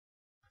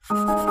Hi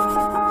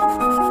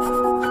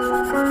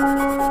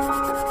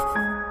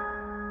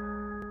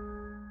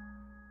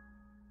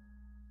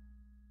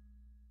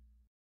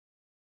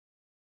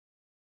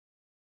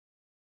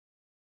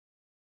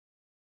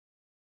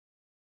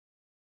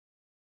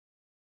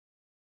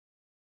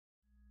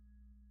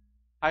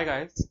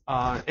guys,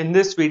 in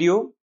this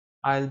video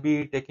I'll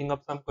be taking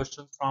up some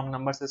questions from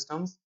number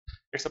systems.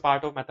 It's a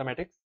part of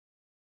mathematics.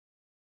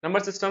 Number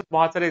systems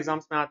बहुत सारे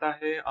exams में आता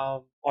है,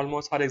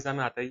 almost हर exam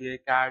में आता है ये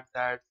कैट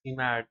दैट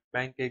सीमैट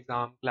बैंक के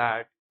exam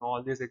CLAT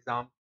all this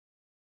exam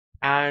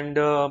and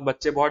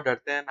बच्चे बहुत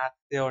डरते हैं मैथ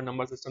से और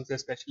नंबर सिस्टम से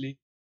specially.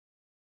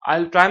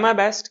 I'll try my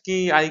best कि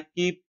I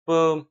keep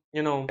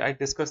I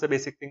discuss the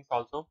basic things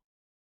also.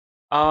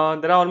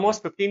 There are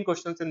almost 15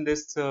 questions in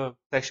this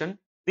session.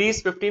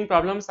 These 15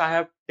 problems I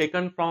have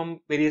taken from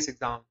various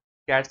exams.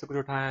 Cat से कुछ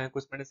उठाया है,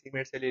 कुछ मैंने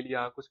cement से ले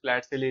लिया, कुछ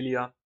क्लैट से ले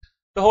लिया.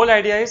 तो होल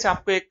आइडिया है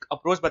आपको एक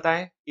अप्रोच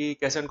बताएं कि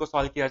कैसे उनको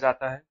सॉल्व किया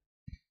जाता है.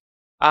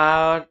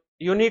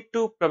 You need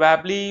to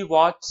probably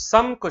watch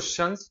some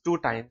questions 2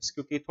 times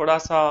क्योंकि थोड़ा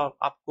सा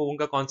आपको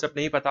उनका कॉन्सेप्ट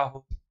नहीं पता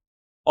हो.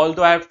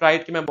 ऑल्दो आई हैव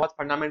ट्राइड कि मैं बहुत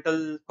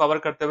फंडामेंटल कवर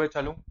करते हुए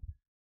चलूं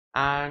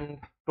and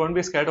don't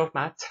be scared of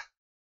maths.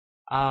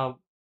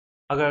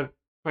 अगर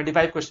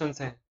 25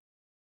 क्वेश्चंस हैं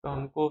तो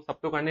हमको सब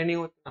तो करने नहीं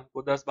होते,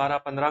 हमको 10 12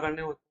 15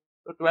 करने होते,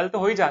 तो 12 तो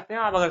हो ही जाते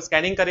हैं. आप अगर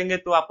स्कैनिंग करेंगे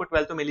तो आपको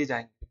 12 तो मिल ही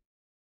जाएंगे.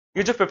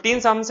 ये जो 15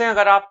 सम्स हैं,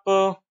 अगर आप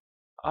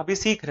अभी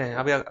सीख रहे हैं,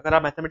 अभी अगर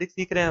आप मैथमेटिक्स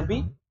सीख रहे हैं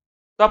अभी,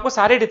 तो आपको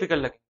सारे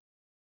डिफिकल्ट लगेंगे.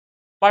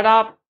 बट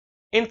आप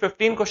इन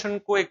 15 क्वेश्चन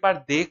को एक बार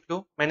देख लो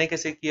मैंने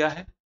कैसे किया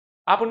है,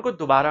 आप उनको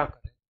दोबारा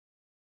करें,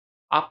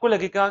 आपको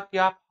लगेगा कि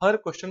आप हर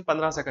क्वेश्चन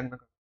 15 सेकंड में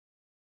करें.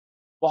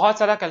 बहुत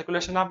सारा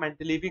कैलकुलेशन आप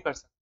मेंटली भी कर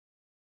सकते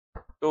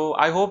हैं. तो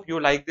I hope you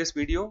like this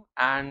video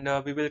and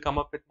we will come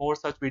up with more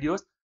such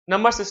videos.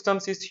 Number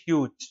systems is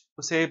huge,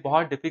 उसे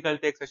बहुत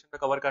डिफिकल्ट है एक सेशन में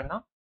कवर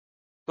करना.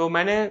 तो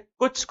मैंने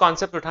कुछ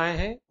कॉन्सेप्ट उठाए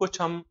हैं, कुछ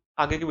हम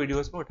आगे की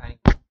वीडियोस में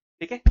उठाएंगे.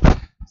 ठीक है,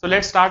 so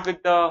let's start with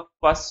the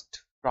first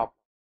problem.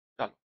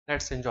 चलो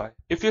let's enjoy.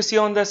 If you see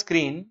on the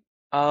screen,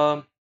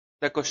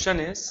 the question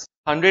is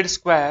 100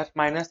 square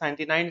minus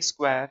 99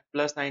 square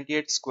plus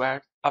 98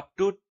 square up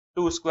to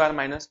 2 square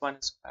minus 1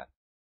 square.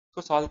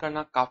 तो सॉल्व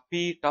करना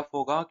काफी टफ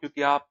होगा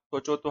क्योंकि आप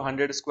सोचो तो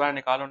 100 स्क्वायर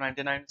निकालो,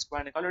 99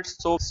 स्क्वायर निकालो, इट्स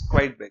सो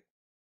क्वाइट बिग.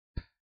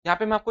 यहाँ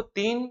पे मैं आपको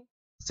 3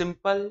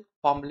 सिंपल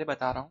फॉर्मूले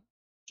बता रहा हूँ,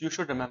 you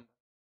should remember.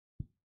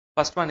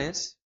 First one is,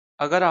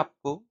 अगर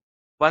आपको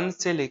 1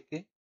 से लेके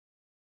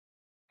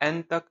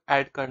n तक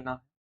ऐड करना है,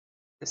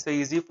 it's a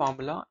easy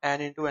formula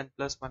n into n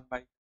plus 1 by.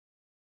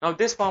 Now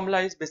this formula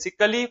is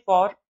basically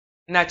for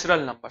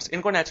natural numbers.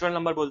 इनको नेचुरल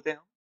नंबर बोलते हैं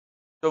हम.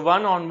 तो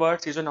 1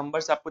 ऑनवर्ड्स ये जो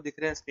नंबर्स आपको दिख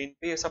रहे हैं स्क्रीन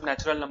पे, ये सब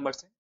नेचुरल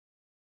नंबर्स हैं.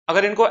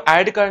 अगर इनको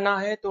ऐड करना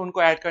है तो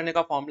उनको ऐड करने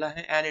का फॉर्मूला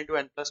है n into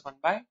n plus 1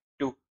 by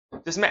 2,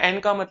 जिसमें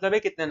n का मतलब है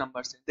कितने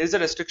नंबर्स हैं. There is a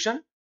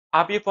restriction.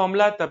 आप ये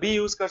फॉर्मूला तभी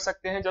यूज कर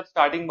सकते हैं जब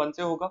स्टार्टिंग 1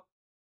 से होगा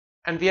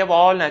and we have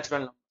all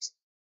natural numbers.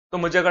 तो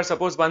मुझे अगर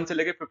सपोज 1 से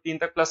लेके 15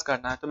 तक प्लस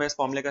करना है तो मैं इस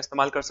फॉर्मूले का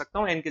इस्तेमाल कर सकता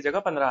हूँ, n की जगह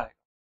 15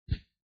 आएगा.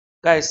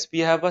 Guys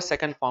we have a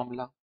second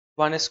formula,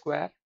 1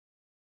 square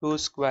 2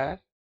 square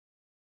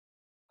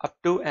up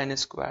to n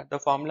square. The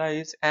formula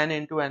is n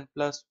into n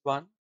plus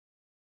 1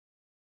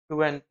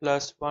 to n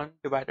plus 1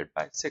 divided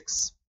by 6.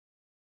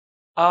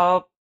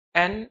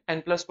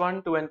 n plus 1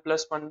 to n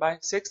plus 1 by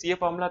 6. ये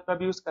formula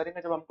तब use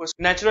करेंगे जब हमको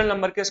natural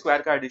number के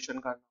square का addition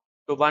करना.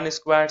 तो 1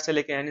 square से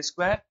लेके n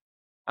स्क्वायर,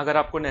 अगर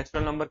आपको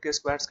नेचुरल नंबर के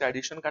स्क्वायर्स का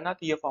एडिशन करना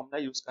तो ये फॉर्मूला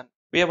यूज करना.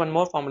 We have one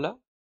more formula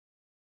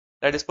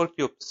that is for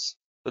cubes.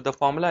 तो the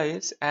formula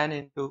is n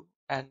into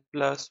n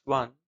plus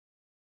 1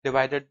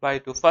 divided by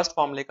 2. First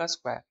फॉर्मूले का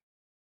square,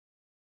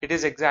 it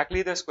is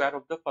exactly the square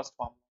of the first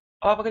formula.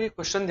 अब आप अगर ये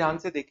question ध्यान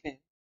से देखें,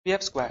 वी हैव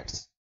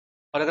स्क्वायर्स,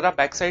 और अगर आप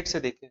बैक साइड से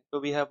देखें तो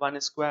we have 1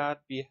 square,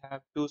 we have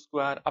 2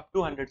 square up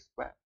to 100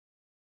 square.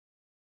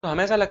 तो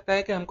हमें ऐसा लगता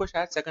है कि हमको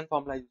शायद सेकंड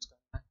फॉर्मूला यूज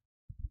करना है,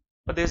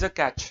 but there is a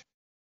catch.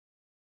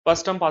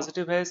 First term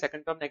positive है,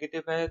 सेकंड टर्म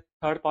नेगेटिव है,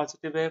 थर्ड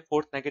पॉजिटिव है,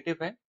 फोर्थ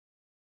नेगेटिव है.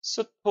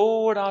 सो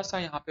थोड़ा सा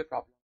यहाँ पे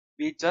problem,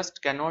 we just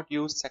can not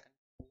use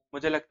second.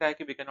 मुझे लगता है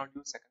कि we can not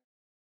use second.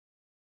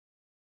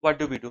 What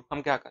do we do,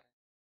 हम क्या करें.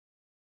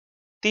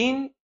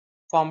 3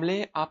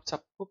 फॉर्मूले आप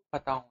सबको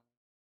पता होंगे,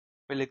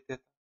 मैं लिख देता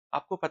हूँ,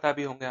 आपको पता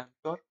भी होंगे I am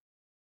sure.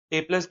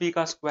 a plus b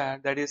का square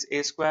that is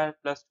a square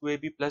plus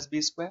 2ab plus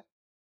b square.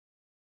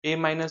 a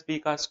minus b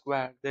का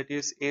square that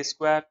is a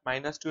square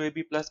minus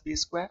 2ab plus b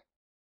square.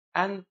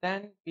 And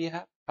then we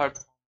have third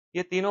form.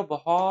 ये तीनों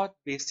बहुत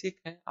basic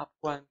हैं,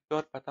 आपको I am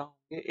sure पता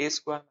होंगे. a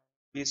square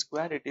minus b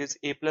square, it is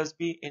a plus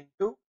b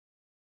into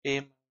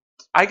a.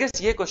 I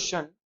guess ये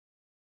question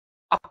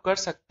आप कर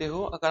सकते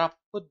हो अगर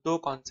आपको 2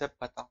 कॉन्सेप्ट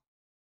पता हो,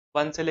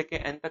 1 से लेके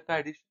n तक का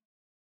addition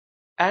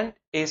and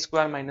a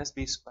square minus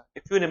b square.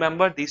 If you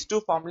remember these 2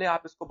 फॉर्मूले,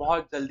 आप इसको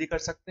बहुत जल्दी कर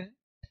सकते हैं.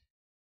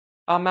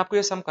 मैं आपको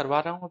ये सम करवा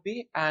रहा हूँ अभी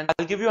and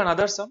I'll give you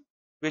another sum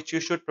which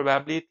you should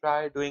probably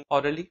try doing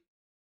orally.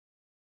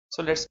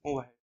 So let's move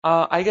ahead.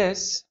 I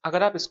guess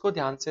अगर आप इसको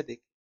ध्यान से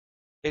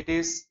देखें, it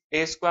is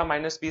a square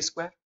minus b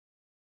square.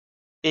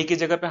 a की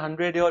जगह पे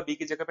 100 है और b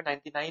की जगह पे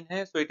 99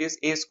 है, so it is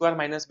a square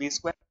minus b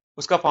square.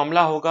 उसका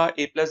फॉर्मूला होगा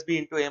a plus B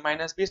into A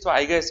minus B. So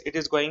I guess it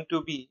is going to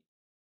be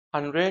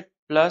 100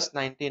 plus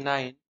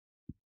 99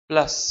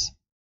 plus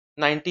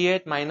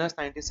 98 minus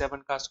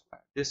 97 का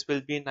square. This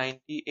will be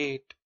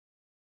 98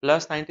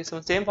 plus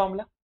 97. Same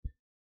formula,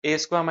 a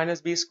square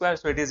minus b square,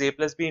 so it is a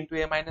plus b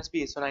into a minus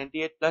b. So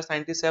 98 plus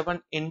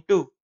 97 into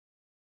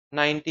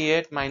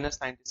 98 minus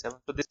 97.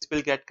 So this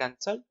will get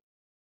cancelled.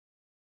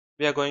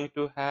 We are going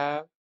to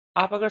have,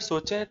 आप अगर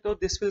सोचें तो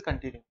this will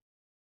continue.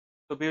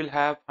 So we will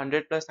have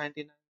 100 plus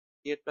 99,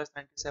 8 plus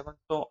 97,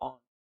 so on.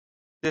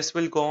 This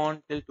will go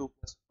on till 2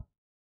 plus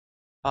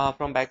 1.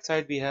 From back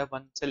side we have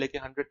 1 से लेके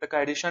 100 तक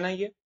का addition है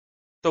ये.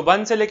 तो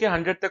 1 से लेके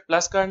 100 तक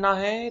प्लस करना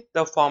है.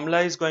 The formula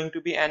is going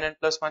to be n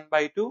plus 1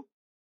 by 2.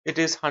 It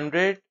is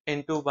 100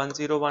 into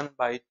 101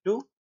 by 2.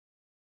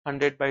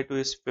 100 by 2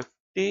 is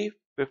 50.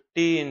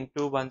 50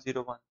 into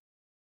 101.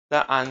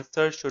 The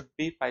answer should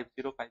be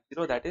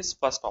 5050. That is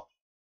first option.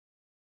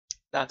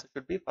 The answer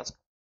should be first.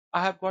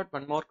 I have got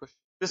one more question.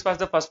 This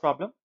was the first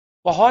problem.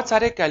 बहुत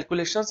सारे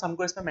calculations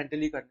हमको इसमें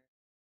mentally करने.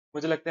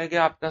 मुझे लगता है कि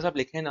आप सब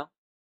लिखें ना,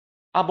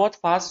 आप बहुत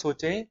फास्ट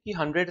सोचें कि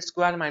 100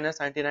 square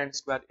minus 99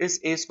 square is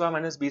a square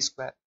minus B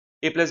square,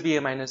 A plus B A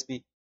minus B.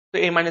 तो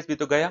ए माइनस बी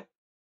तो गया.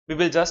 We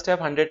will just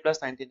have 100 plus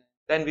 99,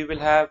 then we will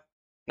have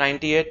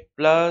 98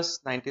 plus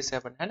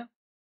 97, है ना,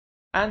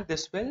 and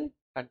this will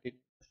continue.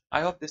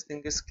 I hope this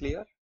thing is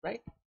clear,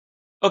 right?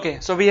 Okay,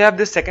 so we have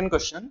this second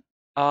question.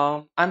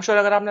 I am sure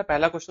अगर आपने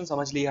पहला question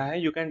समझ लिया है,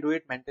 you can do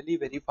it mentally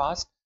very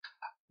fast.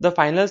 The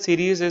final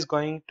series is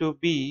going to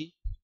be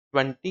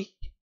 20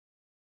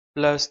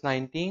 plus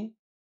 19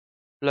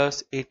 plus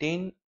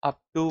 18 up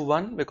to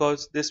 1,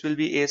 because this will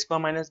be a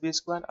square minus b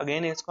square,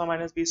 again a square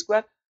minus b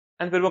square,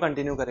 and फिर वो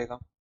continue करेगा.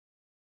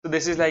 तो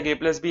this is like a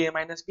plus b a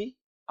minus b,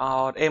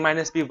 और a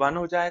minus b 1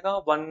 हो जाएगा.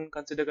 1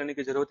 consider करने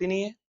की जरूरत ही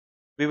नहीं है.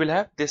 We will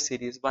have this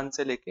series 1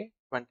 से लेके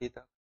 20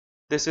 तक.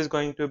 This is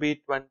going to be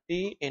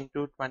 20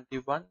 into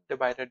 21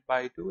 divided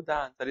by 2. The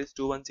answer is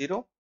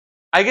 210.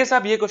 I guess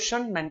आप ये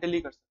क्वेश्चन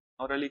मेंटली कर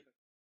सकते हैं, orally कर.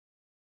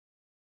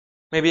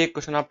 मे बी एक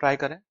क्वेश्चन आप ट्राई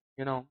करें.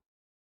 You know,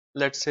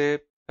 let's say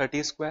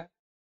 30 square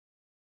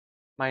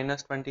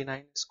minus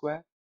 29 square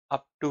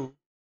up to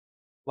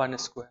 1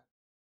 square.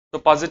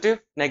 So positive,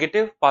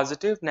 negative,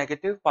 positive,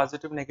 negative,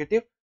 positive,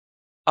 negative.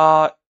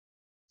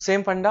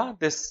 Same funda.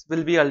 This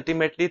will be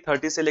ultimately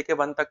 30 से लेके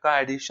 1 तक का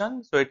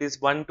addition. So it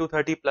is 1 to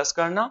 30 plus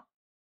करना.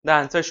 The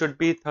answer should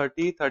be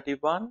 30,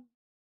 31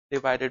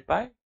 divided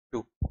by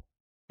 2.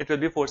 It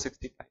will be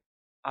 465.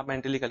 आप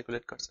mentally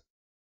calculate कर सकते.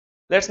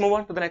 Let's move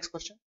on to the next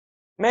question.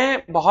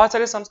 मैं बहुत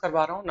सारे सम्स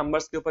करवा रहा हूँ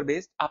नंबर्स के ऊपर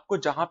बेस्ड. आपको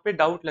जहां पे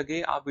डाउट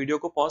लगे आप वीडियो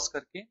को पॉज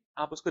करके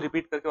आप उसको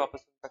रिपीट करके वापस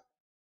सुन सकते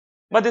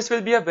हैं. But this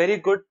will be a very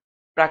good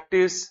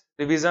practice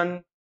revision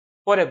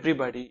for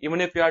everybody.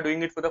 Even if you are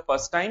doing it for the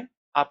first time,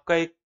 आपका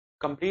एक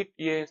कंप्लीट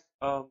ये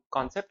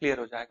कॉन्सेप्ट क्लियर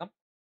हो जाएगा.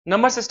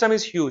 Number system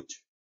is huge.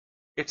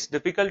 It's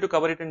difficult to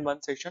cover it in one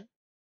session.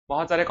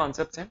 बहुत सारे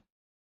concepts हैं.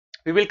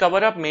 We will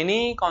cover up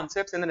many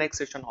concepts in the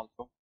next session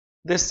also.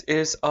 This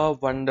is a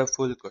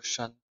wonderful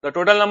question. The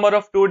total number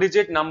of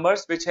two-digit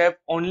numbers which have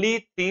only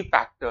 3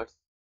 factors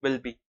will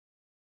be.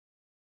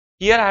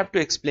 Here I have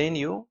to explain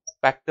you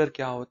factor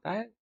क्या होता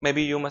है.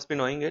 Maybe you must be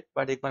knowing it,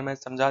 but एक बार मैं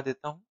समझा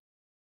देता हूँ.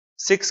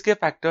 6 के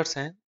factors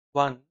हैं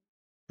 1,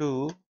 2,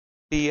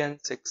 3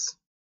 and 6.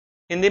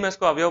 हिंदी में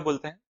इसको अवयव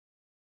बोलते हैं.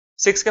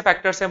 6 के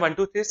factors हैं 1,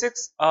 2, 3,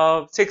 6.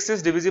 6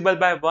 is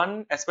divisible by 1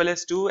 as well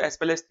as 2 as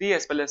well as 3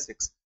 as well as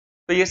 6.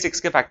 तो ये 6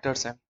 के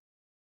factors हैं.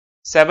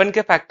 7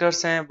 के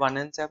फैक्टर्स हैं 1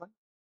 and 7.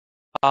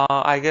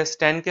 आई गेस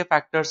 10 के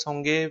फैक्टर्स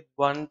होंगे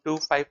 1, 2,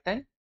 5,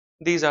 10.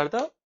 These are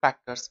the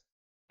factors.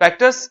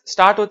 Factors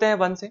start होते हैं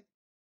 1 से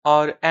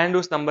और एंड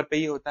उस नंबर पे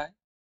ही होता है.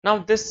 Now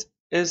this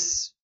is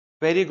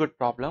very good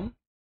problem.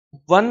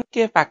 1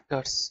 के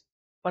फैक्टर्स,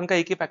 1 का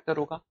एक ही फैक्टर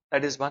होगा,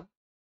 दैट इज 1.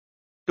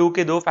 2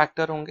 के 2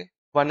 फैक्टर होंगे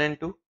 1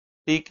 and 2.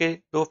 3 के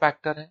 2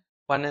 फैक्टर हैं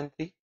 1 and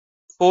 3.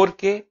 4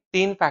 के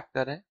 3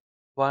 फैक्टर हैं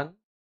 1,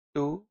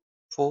 2,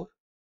 4.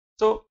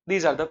 So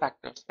these are the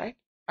factors, right?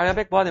 अब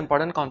एक बहुत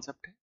इंपॉर्टेंट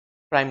कॉन्सेप्ट है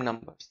प्राइम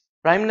नंबर्स.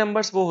 प्राइम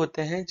नंबर्स वो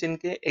होते हैं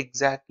जिनके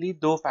एग्जैक्टली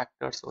 2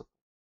 फैक्टर्स होते हैं.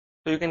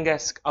 So you can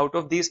guess out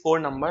of these 4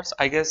 numbers,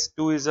 I guess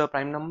 2 is a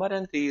prime number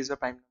and 3 is a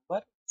prime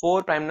number.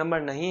 4 prime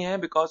number नहीं है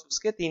because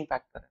उसके 3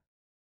 फैक्टर हैं.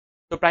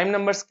 तो प्राइम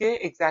नंबर्स के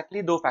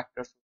exactly 2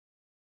 factors.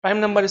 Prime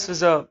number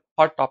is a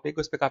hot topic.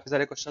 उस पर काफी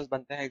सारे क्वेश्चंस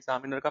बनते हैं,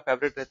 एग्जामिनर का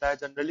फेवरेट रहता है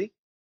generally.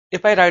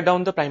 If I write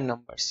down the prime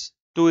numbers,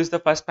 2 is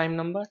the first prime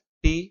number,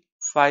 3,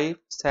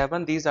 5,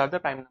 7, these are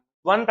the prime numbers.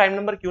 1 prime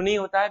number क्यों नहीं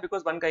होता है?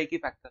 बिकॉज 1 का एक ही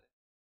फैक्टर है.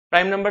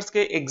 प्राइम नंबर्स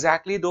के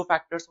एग्जैक्टली 2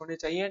 फैक्टर्स होने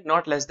चाहिए,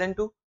 not less than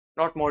 2,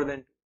 not more than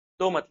 2.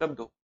 2 मतलब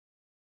 2.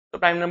 तो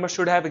prime number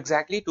should have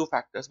exactly 2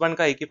 factors. 1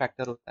 का एक ही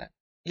फैक्टर होता है.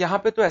 यहाँ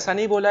पे तो ऐसा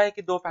नहीं बोला है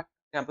कि 2 फैक्टर,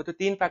 यहाँ पे तो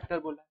 3 फैक्टर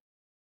बोला है.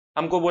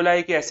 हमको बोला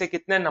है कि ऐसे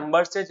कितने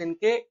नंबर्स है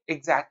जिनके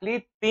एग्जैक्टली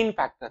 3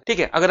 फैक्टर. ठीक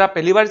है, अगर आप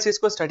पहली बार इस चीज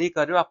को स्टडी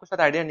कर रहे हो आपको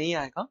शायद आइडिया नहीं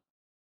आएगा,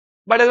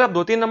 बट अगर आप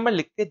 2-3 नंबर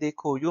लिख के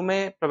देखो, you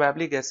may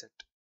probably guess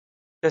it.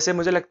 जैसे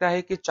मुझे लगता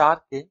है कि 4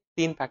 के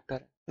 3 फैक्टर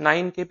है,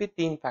 9 के भी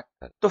 3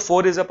 फैक्टर. तो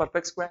 4 is a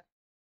perfect square,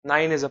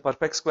 9 is a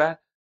perfect square.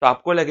 तो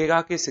आपको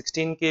लगेगा कि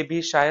 16 के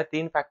भी शायद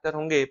 3 फैक्टर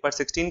होंगे, पर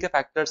 16 के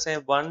फैक्टर्स हैं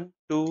 1,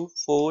 2,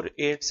 4,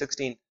 8,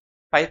 16,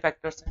 5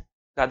 फैक्टर्स हैं,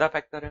 ज़्यादा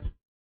फैक्टर हैं।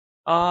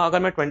 अगर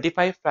मैं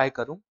 25 ट्राई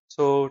करूं,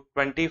 सो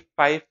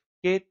 25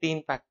 के 3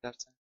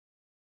 फैक्टर्स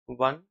हैं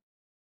 1,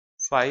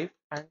 5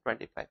 एंड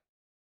 25।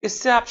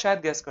 इससे आप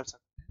शायद गेस कर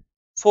सकते हैं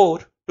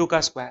 4 2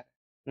 का स्क्वायर,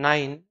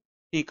 9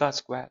 3 का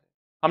स्क्वायर।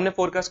 हमने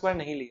 4 का स्क्वायर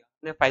नहीं लिया,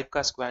 हमने 5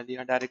 का स्क्वायर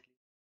लिया डायरेक्टली।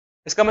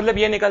 इसका मतलब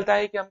ये निकलता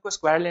है कि हमको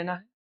स्क्वायर लेना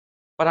है,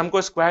 और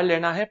हमको स्क्वायर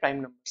लेना है प्राइम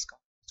नंबर्स का।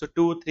 सो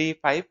 2, 3,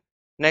 5,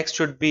 नेक्स्ट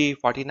शुड बी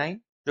 49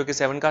 जो कि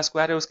 7 का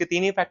स्क्वायर है। उसके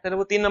 3 ही फैक्टर है,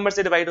 वो 3 नंबर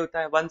से डिवाइड होता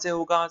है, 1 से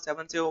होगा,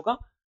 7 से होगा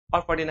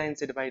और 49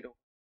 से डिवाइड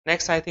होगा।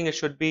 Next I think it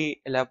should be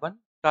 11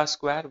 का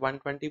स्क्वायर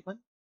 121,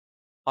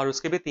 और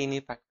उसके भी 3 ही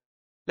factor.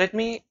 Let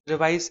me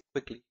revise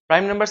quickly.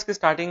 Prime numbers की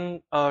स्टार्टिंग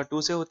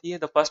 2 से होती है।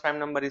 The first prime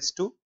number is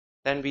 2,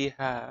 then we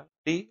have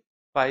 3,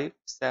 5,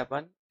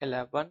 7,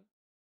 11,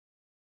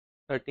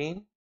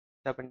 13,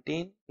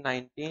 17,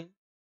 19,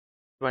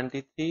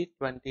 23,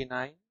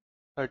 29,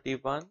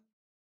 31,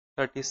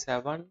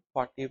 37,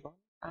 41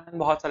 and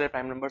बहुत सारे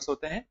प्राइम नंबर्स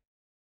होते हैं।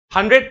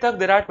 100 तक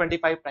देयर आर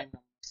 25 प्राइम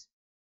नंबर्स।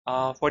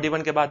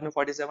 41 के बाद में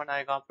 47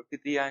 आएगा,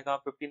 53 आएगा,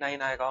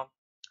 59 आएगा,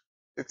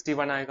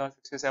 61 आएगा,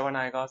 67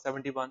 आएगा,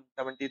 71,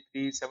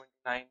 73,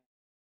 79,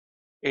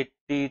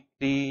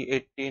 83,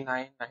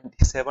 89,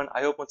 97।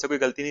 आई होप मुझसे कोई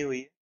गलती नहीं हुई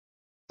है।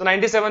 तो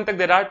 97 तक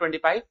there are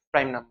 25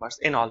 prime numbers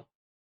in all,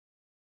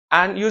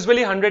 and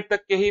usually 100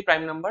 तक के ही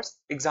प्राइम नंबर्स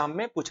एग्जाम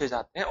में पूछे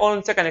जाते हैं और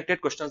उनसे कनेक्टेड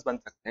क्वेश्चंस बन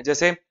सकते हैं।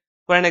 जैसे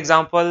फॉर एन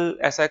एग्जांपल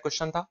ऐसा एक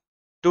क्वेश्चन था,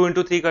 2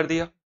 इंटू 3 कर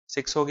दिया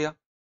 6 हो गया,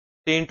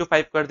 3 इंटू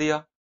 5 कर दिया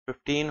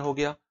 15 हो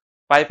गया,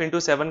 5 इंटू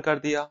 7 कर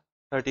दिया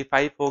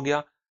 35 हो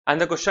गया,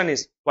 and the question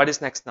is what is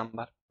next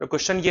number. तो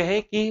क्वेश्चन ये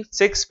है कि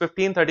 6,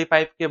 15,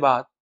 35 के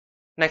बाद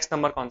नेक्स्ट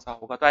नंबर कौन सा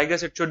होगा। तो I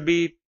guess it should be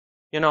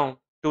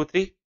 2,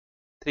 3,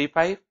 3,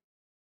 5,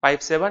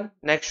 5, 7,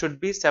 next should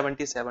be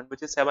 77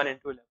 which is 7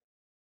 into 11।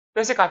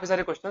 तो ऐसे काफी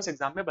सारे क्वेश्चंस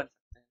एग्जाम में बन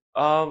सकते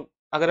हैं।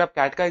 अगर आप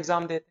कैट का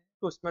एग्जाम देते हैं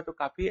तो उसमें तो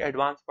काफी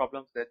एडवांस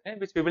प्रॉब्लम्स देते हैं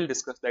which we will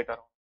discuss later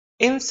on.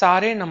 इन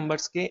सारे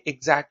नंबर्स के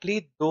एग्जैक्टली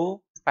 2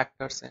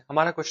 फैक्टर्स हैं।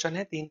 हमारा क्वेश्चन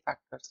है 3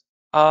 फैक्टर्स।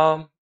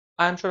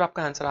 आई एम श्योर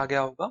आपका आंसर आ गया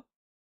होगा।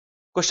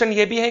 क्वेश्चन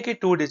ये भी है कि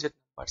 2 डिजिट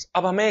नंबर्स।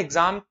 अब हमें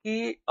एग्जाम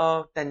की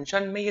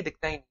टेंशन में ये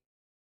दिखता ही नहीं।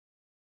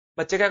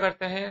 बच्चे क्या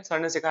करते हैं, सर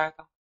ने सिखाया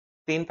था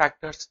 3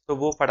 फैक्टर्स, तो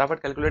वो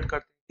फटाफट कैलकुलेट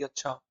करते हैं कि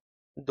अच्छा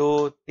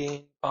 2, 3,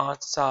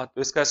 5, 7,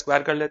 तो इसका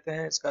स्क्वायर कर लेते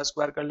हैं, इसका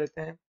स्क्वायर कर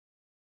लेते हैं,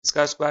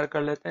 इसका स्क्वायर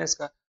कर लेते हैं,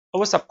 इसका, और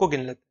वो सबको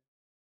गिन लेते हैं।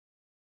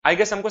 आई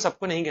गेस हमको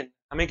सबको नहीं गिनना,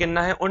 हमें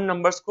गिनना है उन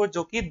नंबर्स को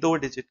जो कि 2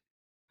 डिजिट।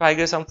 तो आई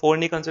गेस हम 4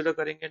 नहीं कंसिडर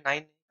करेंगे, 9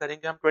 नहीं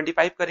करेंगे, हम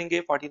 25 करेंगे,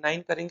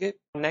 49 करेंगे।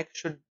 नेक्स्ट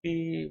शुड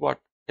बी व्हाट,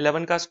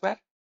 11 का स्क्वायर।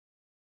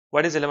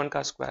 व्हाट इज 11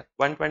 का स्क्वायर,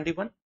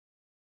 121।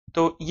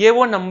 तो ये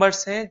वो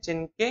नंबर्स हैं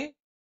जिनके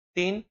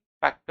 3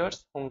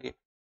 फैक्टर्स होंगे।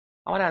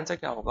 हमारा आंसर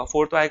क्या होगा,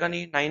 4 तो आएगा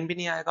नहीं, 9 भी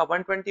नहीं आएगा,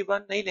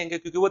 121 नहीं लेंगे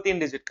क्योंकि वो 3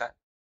 डिजिट का है।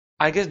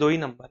 आई गेस 2 ही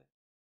नंबर है,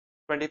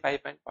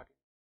 25 and 40।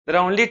 There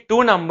are only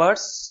 2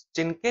 numbers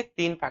जिनके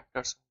 3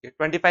 फैक्टर्स होंगे।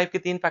 25 के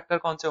 3 फैक्टर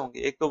कौन से होंगे,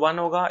 एक तो 1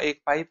 होगा,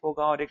 एक 5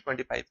 होगा और एक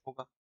 25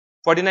 होगा।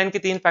 49 के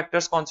 3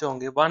 फैक्टर्स कौन से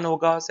होंगे, 1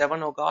 होगा,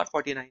 7 होगा और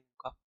 49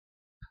 होगा।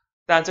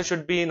 The answer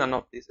should be none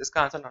of this.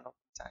 इसका आंसर नन ऑफ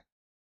दिस है।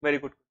 Very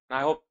good,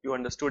 I hope you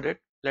understood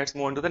it. Let's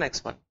move on to the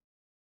next one.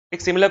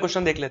 एक सिमिलर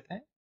क्वेश्चन देख लेते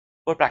हैं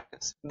for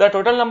practice. The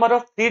total number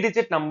of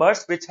 3-digit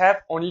numbers which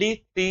have only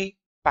 3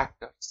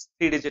 factors.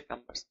 3-digit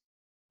numbers.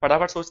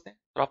 फटाफट सोचते हैं,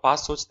 थोड़ा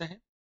fast सोचते हैं।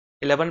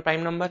 11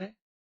 प्राइम नंबर है,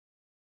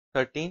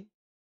 13,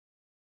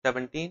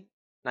 17,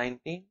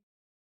 19,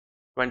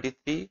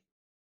 23,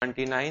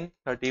 29,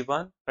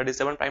 31,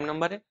 37 प्राइम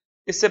नंबर है।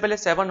 इससे पहले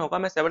 7 होगा,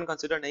 मैं 7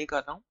 कंसिडर नहीं कर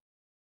रहा हूं।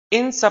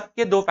 इन सब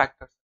के 2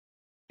 फैक्टर्स,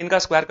 इनका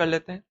स्क्वायर कर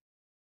लेते हैं।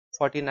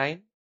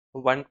 49,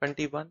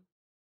 121,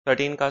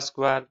 13 का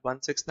स्क्वायर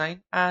 169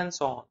 एंड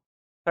सो ऑन।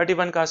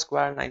 31 का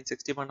स्क्वायर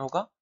 961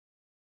 होगा।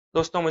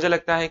 दोस्तों मुझे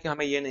लगता है कि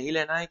हमें ये नहीं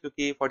लेना है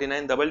क्योंकि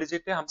 49 डबल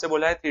डिजिट है, हमसे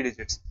बोला है 3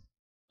 डिजिट्स।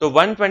 तो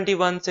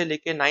 121 से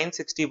लेके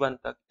 961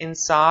 तक इन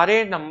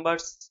सारे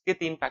नंबर्स के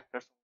 3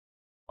 फैक्टर्स।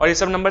 और ये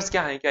सब नंबर्स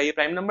क्या हैं, क्या ये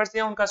प्राइम नंबर्स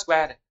या उनका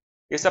स्क्वायर है?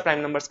 ये सब प्राइम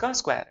नंबर्स का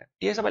स्क्वायर है।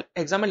 ये सब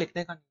एग्जाम में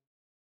लिखने का नहीं,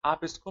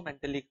 आप इसको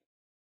mentally,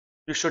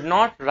 you should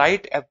not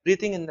right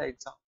everything in the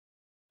exam.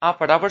 आप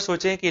फटाफट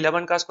सोचें कि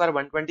 11 का स्क्वायर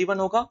 121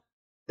 होगा,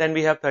 then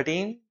we have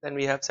 13, then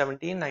we have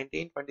 17,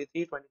 19,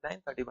 23, 29,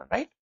 31,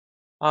 right?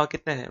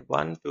 कितने हैं,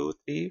 1, 2,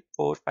 3,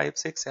 4, 5,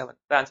 6, 7।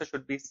 The answer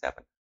should be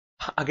 7.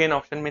 Again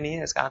option में नहीं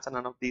है, इसका आंसर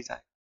none of these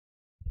है।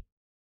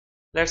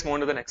 Let's move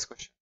on to the next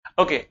question.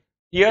 Okay,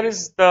 here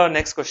is the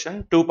next question.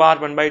 2 power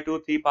 1 by 2,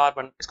 3 power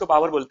 1, इसको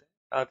power बोलते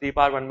हैं। 3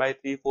 power 1 by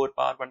 3, 4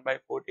 power 1 by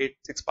 4, 8,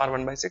 6 power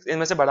 1 by 6,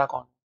 इनमें से बड़ा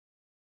कौन है?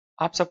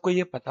 आप सबको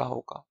ये पता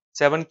होगा।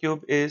 7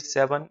 cube is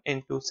 7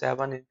 into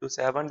 7 into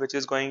 7 which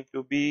is going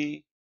to be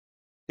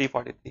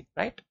 343,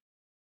 right?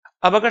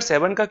 अब अगर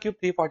 7 का क्यूब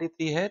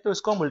 343 है तो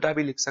इसको हम उल्टा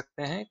भी लिख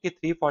सकते हैं कि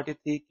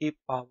 343 की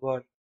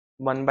पावर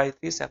 1 by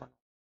 3 7।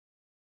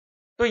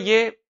 तो ये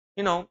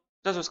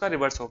जस्ट उसका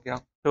रिवर्स हो गया।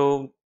 तो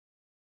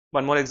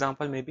वन मोर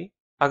एग्जांपल में भी,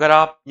 अगर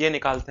आप ये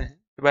निकालते हैं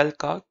 12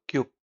 का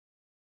cube,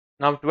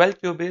 now 12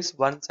 cube is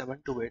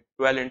 1728,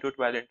 12 into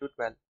 12 into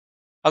 12।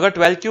 अगर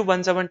 12 क्यूब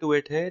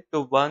 1728 है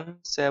तो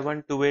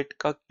 1728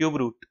 का क्यूब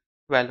रूट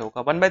 12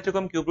 होगा। 1/3 को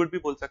हम क्यूब रूट भी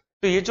बोल सकते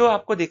हैं। तो ये जो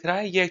आपको दिख रहा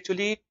है ये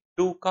एक्चुअली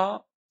 2 का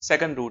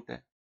सेकंड रूट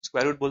है,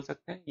 स्क्वायर रूट बोल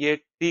सकते हैं। ये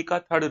 3 का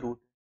थर्ड रूट,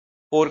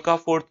 4 का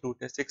फोर्थ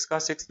रूट है, 6 का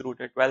सिक्स्थ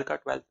रूट है, 12 का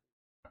 12th।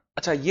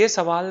 अच्छा, ये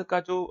सवाल का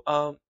जो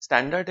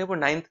स्टैंडर्ड है वो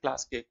 9th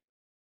क्लास के।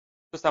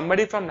 तो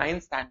somebody from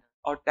 9th standard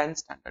और 10th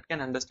standard can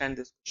understand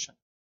this question।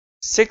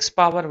 6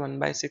 power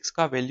 1/6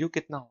 का वैल्यू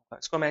कितना होगा,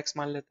 इसको मैं x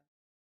मान लेता हूँ।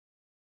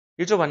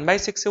 ये जो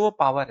 1/6 है वो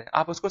पावर है,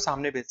 आप उसको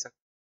सामने भेज सकते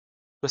हैं।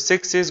 तो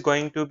 6 is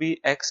going to be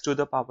x to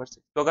the power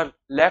 6। तो अगर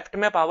लेफ्ट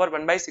में पावर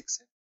 1/6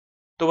 है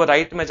तो वो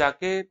राइट में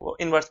जाके वो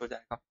इनवर्स हो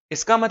जाएगा।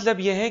 इसका मतलब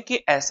ये है कि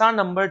ऐसा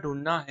नंबर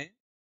ढूंढना है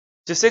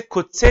जिसे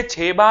खुद से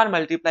 6 बार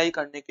मल्टीप्लाई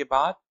करने के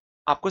बाद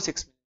आपको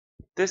 6 मिले।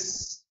 This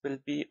will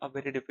be a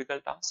very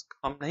difficult task,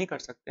 हम नहीं कर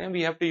सकते हैं।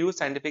 We have to use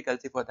scientific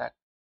कैलसी for that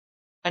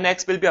and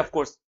x will be of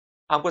course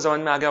आपको समझ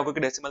में आ गया होगा कि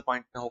डेसिमल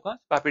पॉइंट में होगा,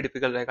 काफी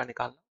डिफिकल्ट रहेगा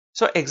निकालना।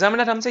 सो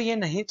एग्जामिनर हमसे ये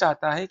नहीं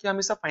चाहता है कि हम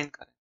इसे फाइंड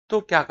करें, तो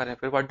क्या करें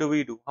फिर, व्हाट डू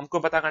वी डू, हमको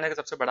पता करना है कि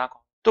सबसे बड़ा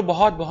कौन। तो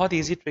बहुत बहुत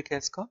इजी ट्रिक है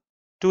इसका।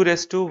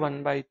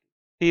 2⁻1/3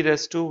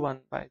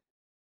 3⁻1/4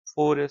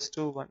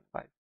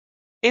 4:1/5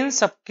 इन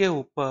सब के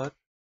ऊपर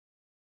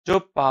जो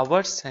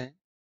पावर्स हैं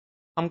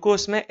हमको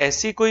उसमें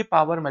ऐसी कोई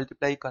पावर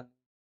मल्टीप्लाई करनी,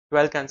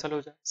 12 कैंसिल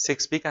हो जाए,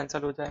 6 भी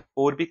कैंसिल हो जाए,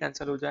 4 भी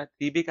कैंसिल हो जाए,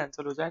 3 भी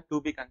कैंसिल हो जाए, 2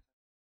 भी कैंसिल,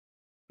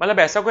 मतलब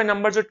ऐसा कोई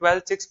नंबर जो 12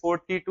 6 4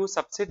 3 2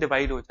 सबसे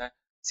डिवाइड हो जाए।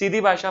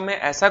 सीधी भाषा में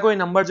ऐसा कोई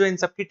नंबर जो इन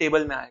सबकी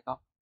टेबल में आएगा।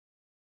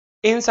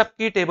 इन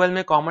सबकी टेबल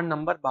में कॉमन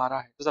नंबर 12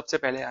 है तो सबसे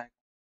पहले आएगा।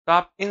 तो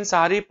आप इन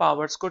सारी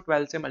पावर्स को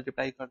 12 से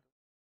मल्टीप्लाई कर दो।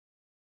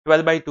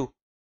 12/2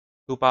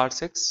 2 पावर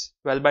 6,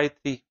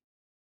 12/3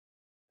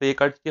 तो ये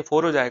कट के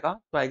 4 हो जाएगा,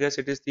 तो I guess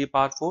it is 3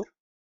 power 4,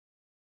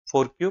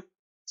 4 cube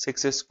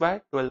 6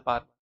 square 12 power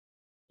 1,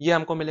 ये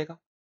हमको मिलेगा।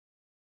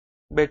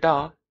 बेटा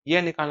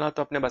ये निकालना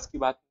तो अपने बस की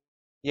बात,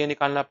 ये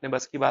निकालना अपने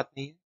बस की बात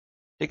नहीं है,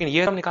 लेकिन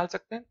ये हम निकाल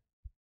सकते हैं।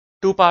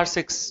 2 पावर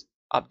 6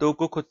 आप 2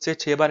 को खुद से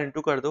 6 बार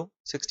इंटू कर दो,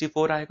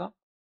 64 आएगा।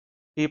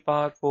 3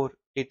 पावर 4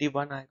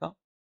 81 आएगा।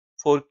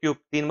 4 क्यूब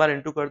 3 बार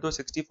इंटू कर दो,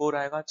 64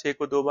 आएगा। 6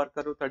 को 2 बार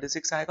करो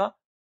 36 आएगा।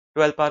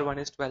 12 पावर 1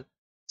 इज 12।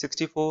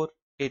 64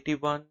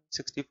 81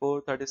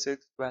 64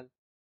 36 12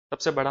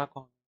 सबसे बड़ा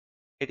कौन,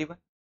 81,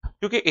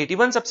 क्योंकि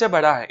 81 सबसे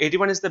बड़ा है।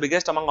 81 is the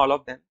biggest among all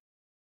of them,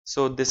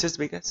 so this is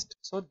biggest,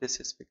 so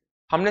this is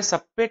biggest. हमने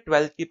सब पे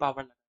 12 की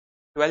पावर लगाई।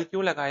 12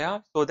 क्यों लगाया,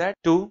 सो दैट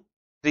 2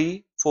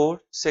 3 4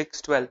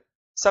 6 12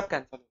 सब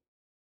कैंसिल हो।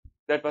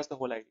 That was the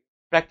whole idea.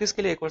 Practice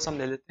के लिए एक और सम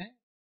ले लेते हैं।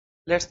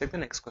 Let's take the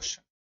next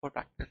question for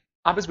practice.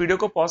 आप इस वीडियो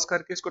को पॉज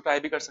करके इसको ट्राई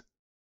भी कर सकते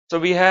हैं। So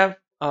we have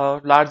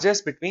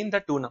largest between the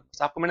two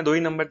numbers. आपको मैंने दो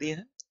ही नंबर दिए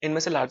हैं, इनमें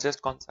से लार्जेस्ट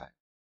कौन सा है।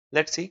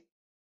 Let's see.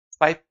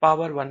 5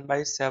 पावर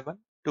 1/7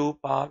 2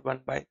 पावर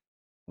 1/,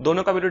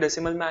 दोनों का वैल्यू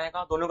डेसिमल में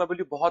आएगा, दोनों का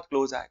वैल्यू बहुत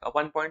क्लोज आएगा,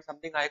 1 पॉइंट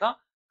समथिंग आएगा,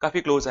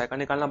 काफी क्लोज आएगा,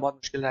 निकालना बहुत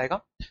मुश्किल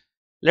रहेगा।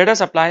 Let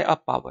us apply a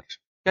power.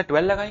 क्या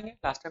 12 लगाएंगे,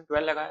 लास्ट टाइम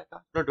 12 लगाया था,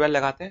 तो 12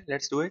 लगाते हैं,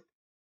 लेट्स डू इट।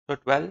 तो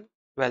 12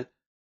 12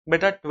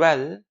 बेटा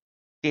 12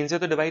 3 से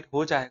तो डिवाइड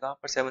हो जाएगा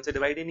पर 7 से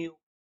डिवाइड ही नहीं हो।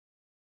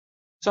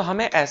 सो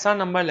हमें ऐसा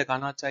नंबर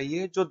लगाना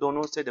चाहिए जो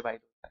दोनों से डिवाइड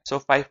होता है। सो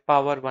 5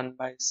 पावर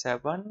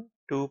 1/7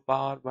 2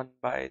 पावर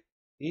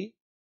 1/3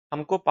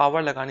 हमको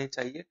पावर लगानी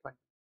चाहिए 20।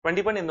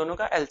 21 इन दोनों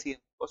का एलसीएम,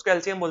 उसको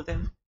एलसीएम बोलते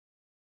हैं।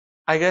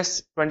 आई गेस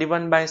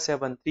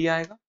 21/7 3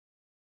 आएगा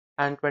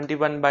एंड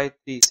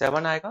 21/3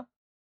 7 आएगा।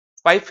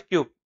 5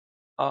 cube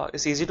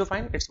is easy to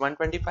find, it's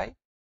 125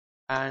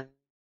 and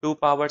 2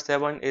 power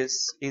 7 is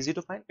easy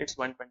to find, it's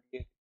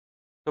 128।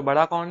 तो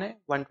बड़ा कौन है,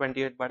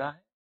 128 बड़ा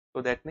है,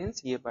 so that means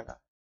ये बड़ा है।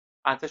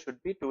 Answer should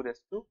be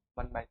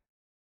 2⁻1/3।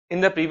 In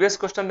the previous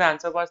question the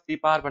answer was 3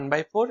 power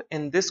 1/4,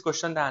 in this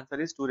question the answer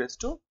is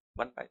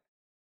 2⁻1/3।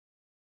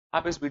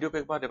 आप इस वीडियो को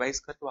एक बार रिवाइज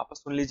करके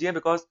वापस सुन लीजिए,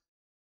 because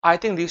I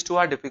think these two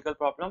are difficult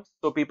problems.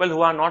 तो people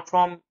who are not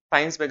from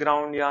science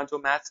background या जो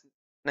मैथ्स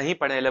नहीं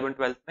पढ़े 11th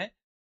 12th में,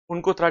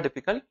 उनको थोड़ा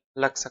डिफिकल्ट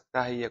लग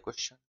सकता है ये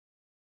क्वेश्चन।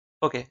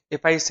 ओके,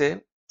 इफ आई से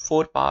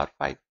 4 power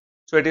 5,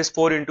 so it is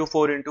 4 into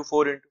 4 into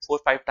 4 into 4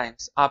 5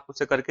 times. आप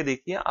उसे करके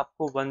देखिए,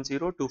 आपको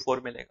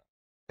 1024 मिलेगा।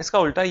 इसका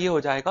उल्टा ये हो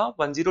जाएगा,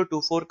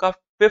 1024 का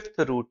फिफ्थ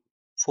रूट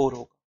 4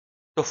 होगा।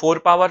 तो 4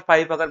 पावर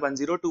 5 अगर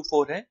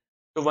 1024 है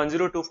तो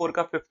 1024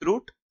 का फिफ्थ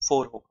रूट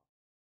 4 होगा।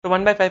 तो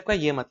 1/5 का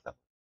ये मतलब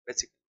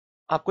बेसिकली।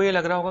 आपको ये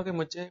लग रहा होगा कि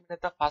मुझे मैंने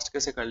इतना फास्ट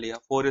कैसे कर लिया,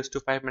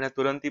 4:5 मैंने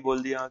तुरंत ही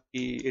बोल दिया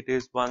कि it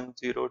is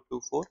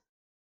 1024।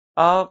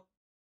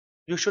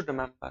 you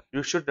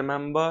should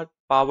remember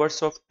powers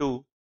of 2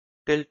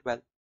 till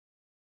 12।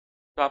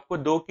 तो आपको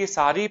 2 की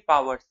सारी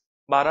पावर्स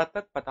 12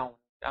 तक पता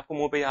होनी, आपको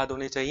मुंह पे याद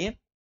होनी चाहिए।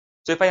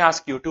 so if I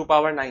ask you 2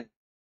 power 9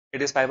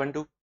 it is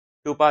 512,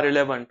 2 power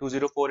 11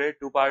 2048,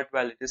 2 power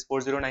 12 it is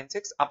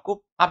 4096।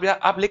 आपको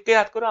आप लिख के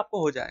याद करो, आपको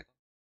हो जाएगा।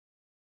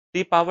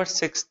 3 पावर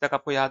 6 तक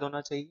आपको याद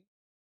होना चाहिए,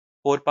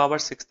 4 पावर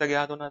 6 तक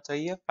याद होना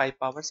चाहिए, 5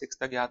 पावर 6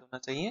 तक याद होना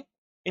चाहिए।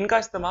 इनका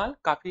इस्तेमाल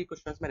काफी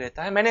क्वेश्चंस में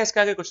रहता है। मैंने इसके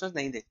आगे क्वेश्चंस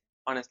नहीं देखे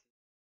honestly.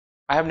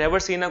 I have never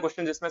seen a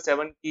question जिसमें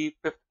 7 की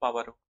 5th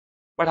पावर हो।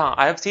 बट हाँ,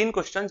 आई हैव सीन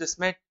क्वेश्चन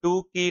जिसमें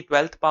 2 की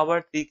 12th पावर,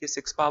 3 की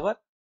 6 पावर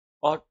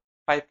और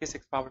 5 की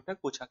 6 पावर तक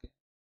पूछा गया.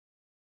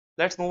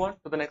 Let's move on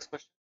to the next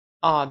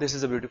question. This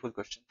is a beautiful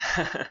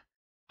question.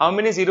 How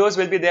many zeros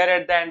will be there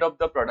at the end of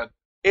the product?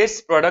 इस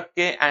product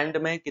के एंड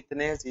में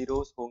कितने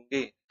जीरोस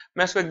होंगे?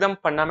 मैं इसको एकदम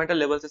फंडामेंटल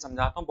लेवल से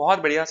समझाता हूँ. बहुत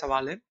बढ़िया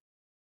सवाल है.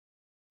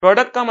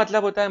 प्रोडक्ट का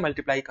मतलब होता है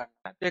मल्टीप्लाई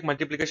करना. तो एक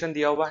मल्टीप्लिकेशन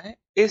दिया हुआ है.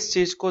 इस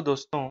चीज को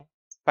दोस्तों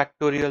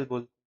फैक्टोरियल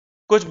बोलते हैं.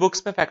 कुछ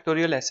बुक्स में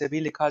फैक्टोरियल ऐसे भी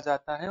लिखा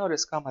जाता है और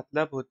इसका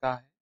मतलब होता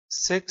है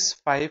 6,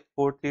 5,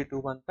 4, 3,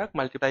 2, 1 तक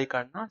मल्टीप्लाई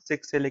करना.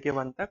 6 से लेके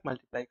 1 तक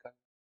मल्टीप्लाई करना.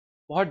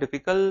 बहुत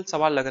डिफिकल्ट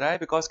सवाल लग रहा है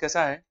बिकॉज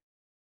कैसा है,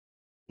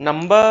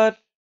 नंबर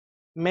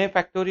में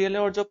फैक्टोरियल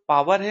है और जो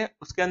पावर है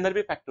उसके अंदर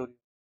भी फैक्टोरियल.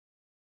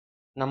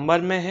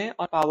 नंबर में है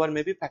और पावर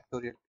में भी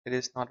factorial. It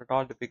is not at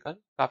all difficult.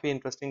 काफी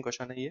इंटरेस्टिंग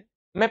क्वेश्चन है ये.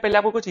 मैं पहले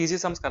आपको कुछ इजी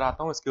सम्स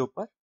कराता हूँ इसके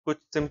ऊपर. कुछ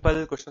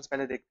सिंपल क्वेश्चंस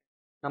पहले देखते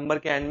हैं. नंबर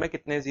के एंड में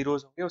कितने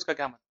जीरोस होंगे उसका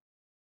क्या मतलब?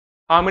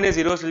 How many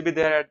zeros will be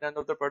there at the end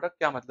of the product,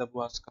 क्या मतलब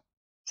हुआ उसका?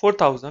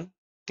 4000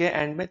 के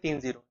एंड में 3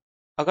 जीरो.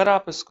 अगर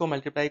आप इसको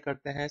मल्टीप्लाई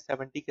करते हैं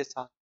 70 के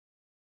साथ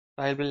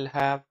तो आई विल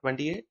हैव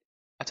 28.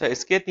 अच्छा,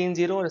 इसके 3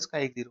 जीरो और इसका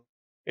 1 zero.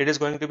 It is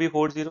going to be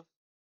 4 zero.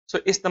 सो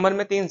इस नंबर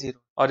में 3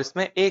 जीरो और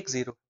इसमें 1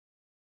 जीरो.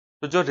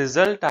 तो जो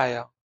रिजल्ट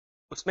आया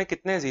उसमें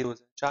कितने जीरोस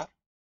हैं? 4.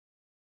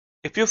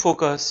 इफ यू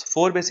फोकस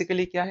 4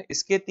 बेसिकली क्या है,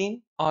 इसके 3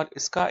 और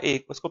इसका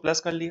 1, उसको प्लस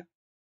कर लिया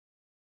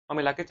और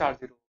मिला के 4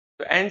 जीरो.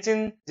 तो एंड्स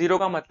इन जीरो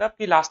का मतलब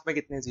कि लास्ट में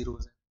कितने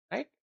जीरोस हैं,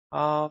 राइट?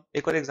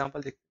 एक और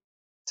एग्जांपल देखते हैं.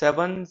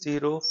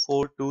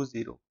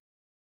 70420.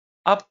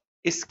 अब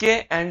इसके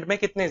एंड में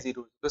कितने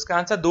जीरो? तो इसका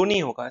आंसर 2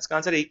 नहीं होगा, इसका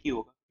आंसर 1 ही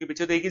होगा क्योंकि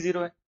पीछे तो 1 ही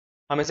जीरो है.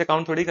 हम इसे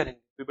काउंट थोड़ी करेंगे.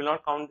 We will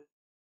not count.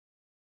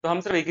 तो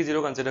हम सिर्फ 1 ही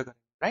जीरो कंसिडर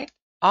करेंगे, राइट?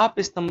 आप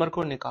इस नंबर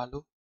को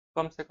निकालो,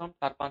 कम से कम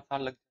 4-5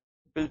 साल लग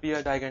जाए. Will be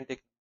a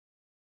gigantic.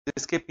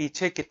 इसके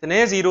पीछे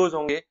कितने जीरोस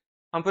होंगे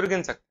हम फिर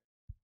गिन सकते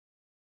हैं.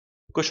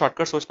 कुछ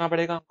शॉर्टकट सोचना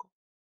पड़ेगा हमको.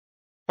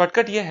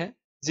 शॉर्टकट ये है,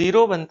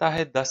 0 बनता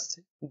है 10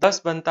 से,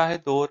 10 बनता है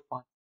 2 और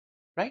 5,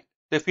 राइट?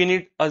 तो if you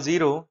need a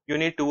 0 you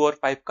need 2 और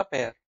 5 का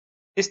पेयर.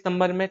 इस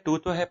नंबर में 2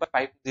 तो है पर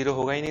 5 जीरो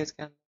होगा ही नहीं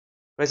इसके अंदर.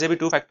 वैसे भी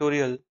 2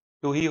 फैक्टोरियल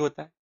 2 ही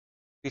होता है,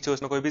 पीछे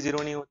उसमें कोई भी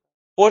जीरो नहीं होता.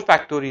 4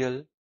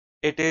 factorial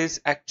it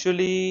is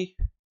actually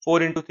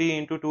 4 into 3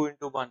 into 2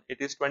 into 1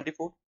 it is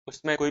 24.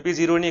 उसमें कोई भी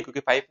जीरो नहीं है क्योंकि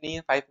 5 नहीं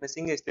है, 5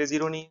 मिसिंग है इसलिए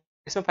जीरो नहीं है.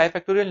 इसमें 5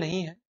 फैक्टोरियल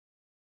नहीं है.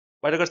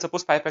 बट अगर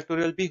सपोज 5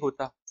 फैक्टोरियल भी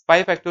होता,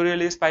 5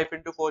 factorial is 5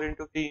 into 4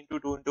 into 3 into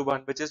 2 into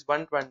 1 which is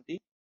 120.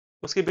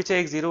 उसके पीछे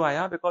एक जीरो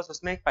आया बिकॉज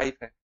उसमें एक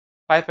 5 है.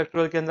 5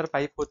 फैक्टोरियल के अंदर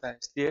 5 होता है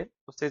इसलिए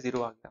उससे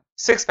जीरो आ गया.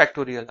 6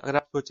 फैक्टोरियल अगर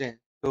आप सोचें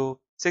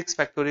तो 6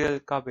 फैक्टोरियल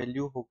का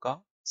वैल्यू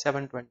होगा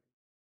 720.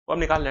 वो हम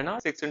निकाल लेना,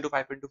 6 इंटू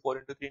 5 इंटू 4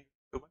 इंटू 3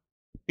 इंटू 1.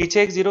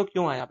 पीछे एक जीरो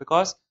क्यों आया?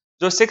 बिकॉज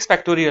जो 6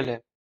 फैक्टोरियल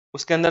है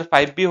उसके अंदर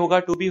 5 भी होगा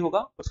 2 भी होगा,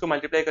 उसको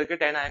मल्टीप्लाई करके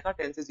 10 आएगा,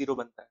 10 से जीरो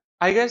बनता है.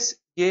 आई गेस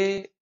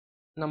ये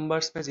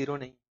नंबर्स में जीरो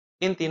नहीं,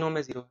 इन तीनों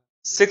में जीरो है.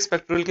 6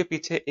 फैक्टोरियल के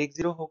पीछे एक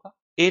जीरो होगा,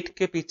 8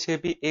 के पीछे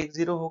भी एक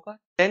जीरो होगा,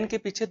 10 के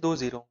पीछे 2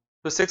 जीरो.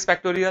 तो 6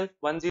 factorial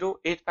 1 zero,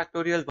 8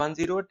 factorial 1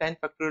 zero, 10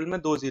 factorial में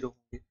 2 जीरो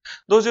होंगे.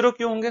 2 जीरो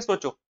क्यों होंगे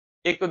सोचो.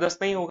 एक तो 10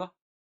 नहीं होगा,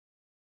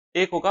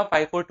 एक होगा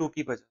 5 और 2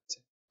 की वजह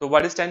से. तो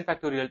व्हाट इज 10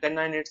 फैक्टोरियल? 10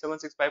 9 8 7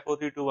 6 5 4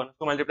 3 2 1.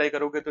 उसको मल्टीप्लाई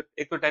करोगे तो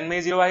एक तो 10 में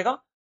ही जीरो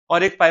आएगा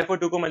और एक 5 और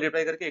 2 को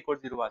मल्टीप्लाई करके एक और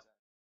जीरो आ जाएगा.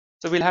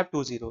 So will have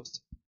 2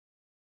 zeros.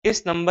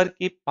 इस नंबर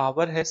की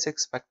पावर है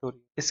 6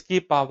 फैक्टोरियल, इसकी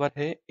पावर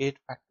है 8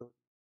 फैक्टोरियल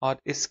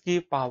और इसकी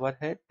पावर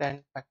है 10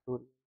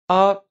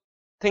 फैक्टोरियल.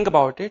 Think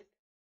about it.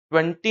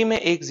 20 में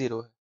एक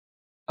जीरो है,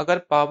 अगर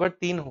पावर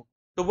 3 हो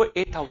तो वो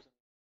 8000,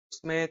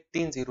 उसमें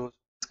 3 जीरो.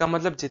 इसका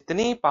मतलब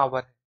जितनी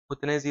पावर है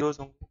उतने जीरोस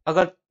होंगे.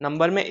 अगर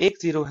नंबर में एक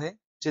जीरो है,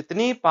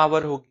 जितनी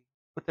पावर होगी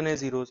उतने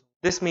जीरोस.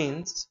 दिस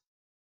मीन्स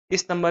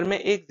इस नंबर में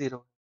एक जीरो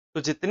है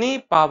तो जितनी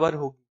पावर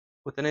होगी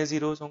उतने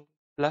जीरोस होंगे.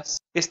 प्लस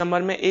इस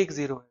नंबर में एक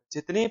जीरो है,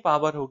 जितनी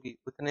पावर होगी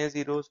उतने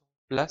जीरोस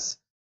प्लस.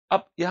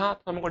 अब यहाँ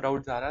तो हमको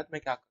डाउट जा रहा है तो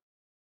मैं क्या करूँ?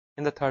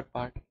 In the third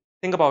part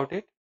think about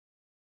it.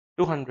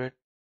 200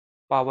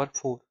 power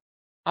 4.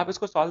 आप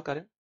इसको सॉल्व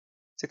करें,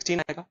 16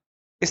 आएगा.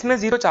 इसमें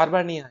जीरो 4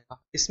 बार नहीं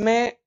आएगा,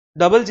 इसमें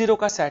डबल जीरो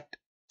का सेट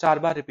 4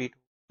 बार रिपीट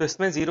हो, तो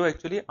इसमें जीरो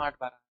एक्चुअली 8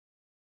 बार आएगा.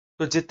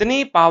 तो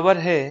जितनी पावर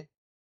है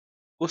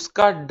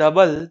उसका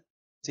डबल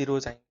जीरो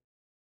आएंगे.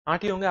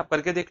 8 ही होंगे. आप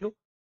करके देख लो.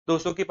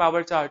 200 की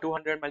पावर 4,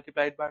 200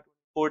 मल्टीप्लाइड बाय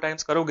 4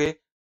 टाइम्स करोगे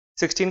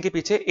 16 के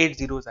पीछे 8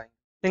 जीरोस आएंगे.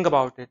 Think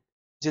about it.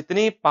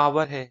 जितनी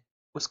पावर है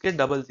उसके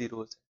डबल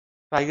जीरोस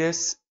है. आई गेस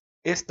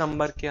इस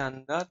नंबर के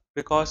अंदर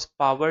बिकॉज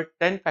पावर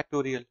 10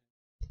 फैक्टोरियल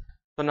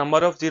तो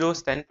नंबर ऑफ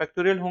जीरोस 10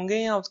 फैक्टोरियल होंगे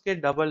या उसके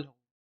डबल होंगे?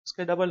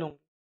 उसके डबल होंगे.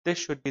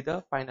 This should be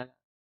the final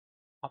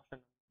option.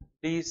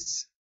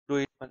 Please do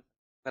it.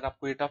 अगर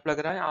आपको ये टफ लग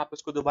रहा है आप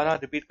इसको दोबारा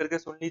रिपीट करके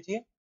सुन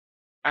लीजिए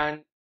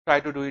and try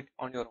to do it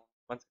on your own.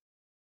 Once.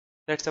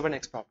 Let's have a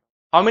next problem.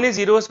 How many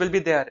zeros will be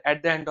there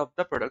at the end of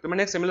the product? तो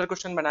मैंने एक सिमिलर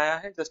क्वेश्चन बनाया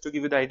है just to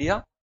give you the idea.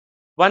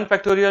 1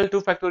 factorial,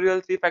 2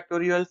 factorial, 3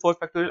 factorial, 4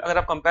 factorial. अगर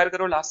आप compare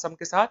करो last सम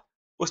के साथ,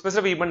 उसमें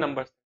सिर्फ इवन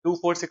नंबर 2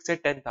 4 6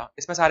 8 10 था.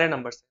 इसमें सारे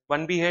नंबर्स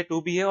 1 भी है,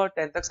 2 भी है और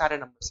 10 तक सारे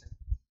नंबर्स हैं.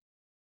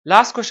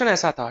 लास्ट क्वेश्चन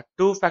ऐसा था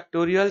 2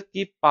 फैक्टोरियल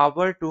की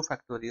पावर 2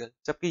 फैक्टोरियल,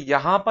 जबकि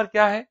यहां पर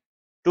क्या है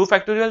 2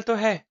 फैक्टोरियल तो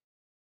है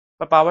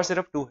पर पावर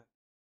सिर्फ 2 है,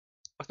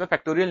 उसमें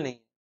फैक्टोरियल नहीं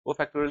है, वो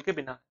फैक्टोरियल के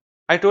बिना है।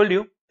 I told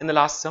you in the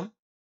last some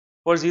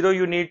for 0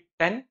 you need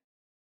 10,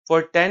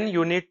 for 10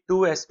 you need 2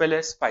 as well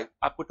as 5,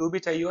 आपको 2 भी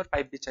चाहिए और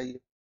 5 भी चाहिए।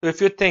 तो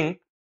इफ यू थिंक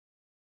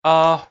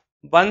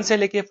 1 से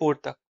लेके 4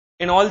 तक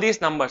इन ऑल दीज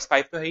नंबर्स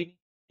 5 तो है ही नहीं,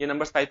 ये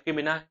नंबर्स 5 के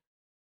बिना है,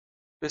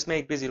 तो इसमें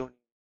एक भी जीरो नहीं,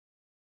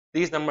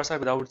 these numbers are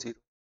without zero.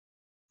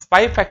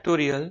 5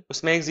 factorial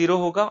उसमें एक जीरो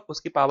होगा,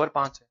 उसकी पावर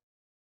 5 है,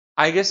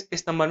 आई गेस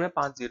इस नंबर में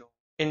 5 जीरो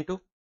इंटू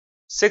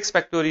 6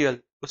 फैक्टोरियल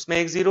उसमें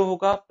एक जीरो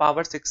होगा,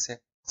 पावर 6 है,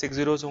 6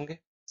 जीरोस होंगे।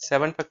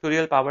 7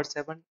 factorial power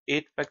 7,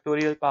 8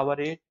 factorial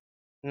power 8,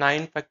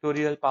 9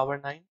 factorial power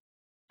 9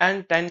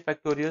 and 10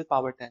 factorial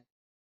power 10.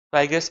 So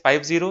I guess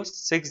 5 zeros,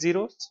 6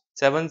 zeros,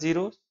 7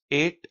 zeros,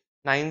 8,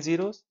 9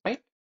 zeros,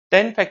 right?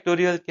 10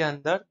 factorial के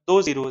अंदर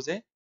 2 zeros है।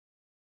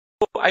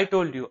 तो I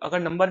told you अगर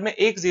नंबर में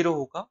एक जीरो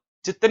होगा,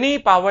 जितनी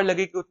पावर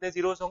लगेगी उतने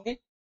जीरोस होंगे,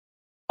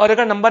 और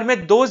अगर नंबर में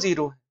 2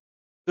 जीरो है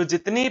तो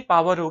जितनी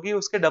पावर होगी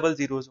उसके डबल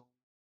जीरोस होंगे।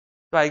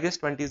 तो I guess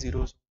 20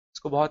 zeros।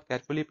 इसको बहुत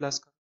केयरफुली प्लस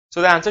करो।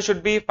 So the answer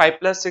should be 5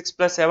 plus 6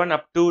 plus 7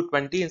 up to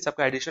 20, इन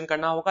सबका एडिशन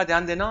करना होगा।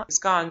 ध्यान देना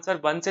इसका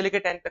आंसर 1 से लेके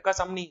 10 तक का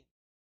सम नहीं है,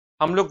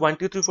 हम लोग 1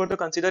 2 3 4 तो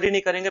कंसीडर ही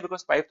नहीं करेंगे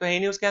बिकॉज 5 तो है ही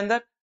नहीं उसके अंदर।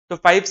 तो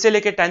 5 से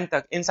लेके 10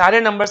 तक इन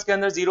सारे नंबर्स के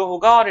अंदर जीरो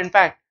होगा, और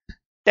इनफैक्ट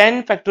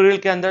 10 फैक्टोरियल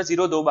के अंदर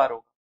जीरो 2 बार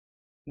होगा।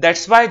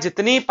 दैट्स वाई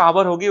जितनी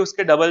पावर होगी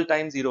उसके डबल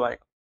टाइम जीरो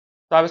आएगा।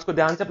 तो आप इसको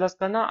ध्यान से प्लस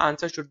करना,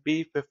 answer should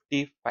be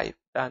 55।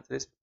 The answer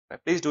is 55।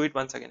 Please do it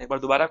once again, एक बार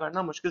दोबारा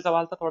करना, मुश्किल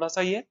सवाल था थोड़ा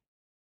सा, ये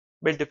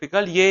बिट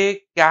डिफिकल्ट। ये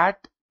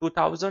कैट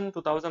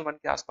 2001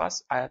 के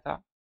आसपास आया था,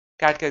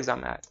 कैट के एग्जाम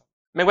में आया था।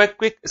 मैं एक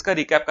क्विक इसका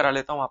रिकैप करा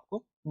लेता हूं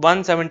आपको।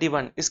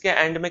 171 इसके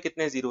एंड में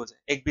कितने जीरोस हैं?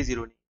 एक भी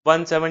जीरो नहीं।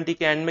 170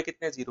 के एंड में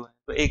कितने जीरो हैं?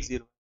 तो एक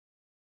जीरो।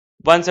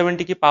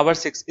 170 की पावर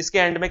 6 इसके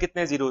एंड में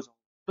कितने जीरोस हों?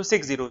 तो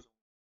 6 जीरोस हों,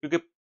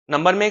 क्योंकि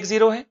नंबर में एक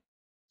जीरो है,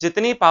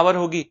 जितनी पावर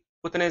होगी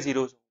उतने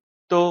जीरोस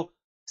होंगे। तो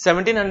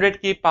 1700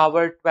 की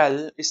पावर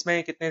 12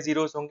 इसमें कितने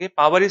जीरोस होंगे?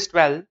 पावर इज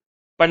 12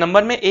 पर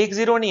नंबर में एक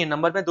जीरो नहीं है,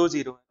 नंबर में दो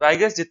जीरो है, तो आई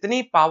गेस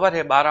जितनी पावर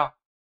है 12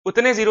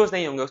 उतने जीरोस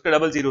नहीं होंगे, उसके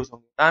डबल जीरोस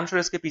होंगे। आई एम श्योर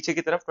इसके पीछे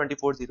की तरफ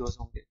 24 जीरोस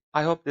होंगे।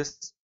 I hope this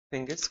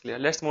thing is clear.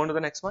 Let's move to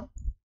the next one.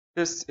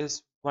 This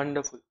is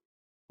wonderful,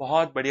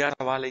 बहुत बढ़िया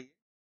सवाल है ये,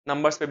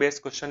 नंबर्स पे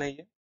बेस्ड क्वेश्चन है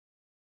ये।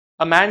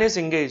 A man is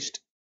engaged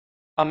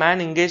A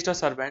man engaged a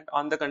servant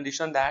on the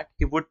condition that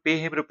he would pay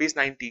him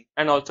 ₹90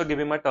 and also give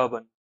him a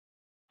turban.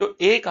 तो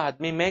एक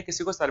आदमी, मैं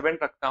किसी को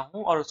सर्वेंट रखता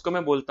हूं और उसको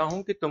मैं बोलता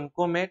हूं कि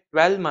तुमको मैं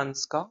 12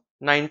 मंथ्स का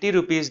 90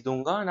 रुपीज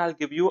दूंगा and I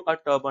give you a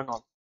turban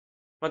also,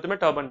 मैं तुम्हें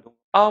टर्बन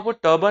दूंगा। अब वो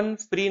टर्बन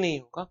फ्री नहीं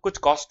होगा, कुछ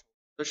कॉस्ट,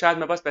 तो शायद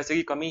मेरे पास पैसे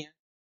की कमी है,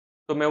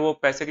 तो मैं वो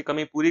पैसे की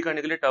कमी पूरी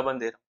करने के लिए टर्बन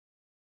दे रहा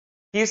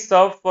हूँ। ही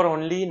सर्व फॉर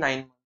ओनली 9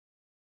 मंथ,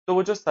 तो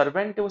वो जो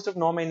सर्वेंट है वो सिर्फ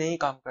 9 महीने ही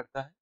काम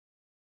करता है,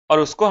 और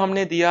उसको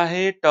हमने दिया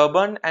है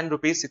टर्बन एंड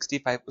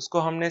 ₹65, उसको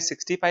हमने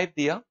 65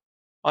 दिया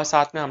और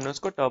साथ में हमने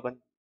उसको टर्बन।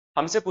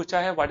 हमसे पूछा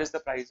है what is the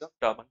price of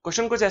turban.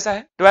 Question कुछ ऐसा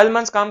है, 12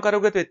 मंथ्स काम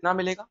करोगे तो इतना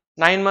मिलेगा,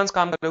 9 मंथ्स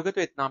काम करोगे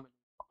तो इतना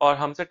मिलेगा, और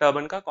हमसे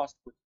टर्बन का कॉस्ट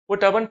पूछा। वो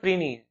टर्बन फ्री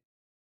नहीं है,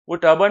 वो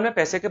टर्बन में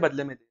पैसे के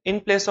बदले में दे, in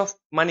place of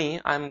money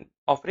I am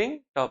offering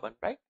turban,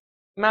 right.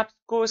 मैं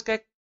आपको इसका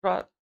एक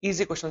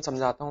इजी क्वेश्चन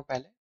समझाता हूँ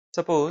पहले।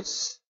 सपोज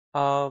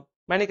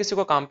मैंने किसी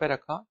को काम पे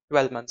रखा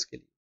 12 मंथ्स के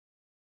लिए,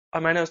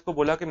 और मैंने उसको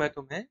बोला कि मैं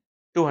तुम्हें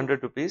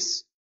 200 रुपीज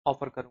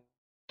ऑफर करूंगा।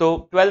 तो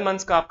 12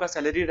 मंथ्स का आपका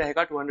सैलरी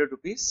रहेगा 200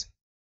 रुपीज।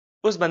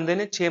 उस बंदे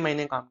ने 6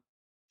 महीने काम किया,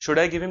 should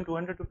I give him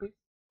 200 rupees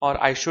और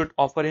I should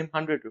offer him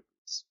 100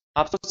 rupees?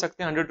 आप सोच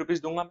सकते हैं 100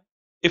 रुपीज दूंगा मैं।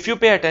 If you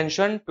pay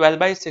attention,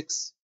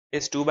 12/6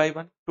 is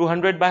 2/1,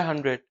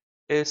 200/100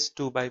 is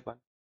 2/1,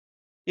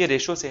 ये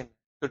रेशो सेम है,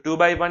 तो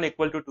 2/1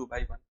 इक्वल टू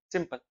 2/1,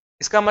 सिंपल।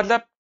 इसका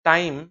मतलब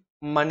टाइम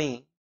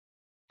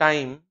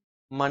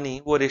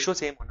मनी वो रेशो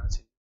सेम होना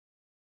चाहिए।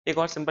 एक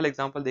और सिंपल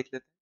एग्जांपल देख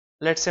लेते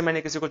हैं। लेट्स से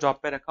मैंने किसी को जॉब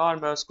पे रखा और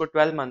मैं उसको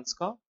 12 मंथ्स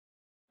का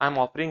I am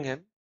offering him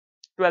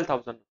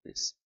 12,000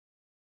 rupees.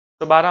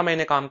 तो 12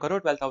 महीने काम करो,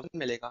 12,000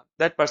 मिलेगा।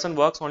 That person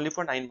works only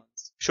for 9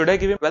 months. Should I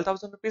give him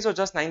 12,000 rupees और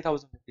just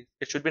 9,000 rupees?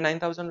 It should be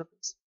 9,000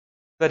 rupees.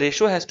 The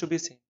ratio has to be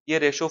same. ये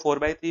रेशियो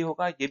 4/3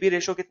 होगा, ये भी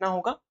रेशियो कितना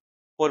होगा?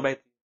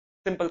 4/3।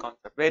 Simple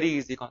concept, very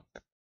easy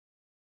concept.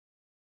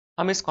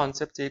 हम इस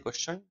कॉन्सेप्ट से ये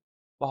क्वेश्चन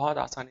बहुत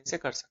आसानी से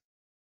कर सकते हैं।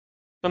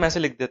 तो मैं ऐसे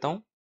लिख देता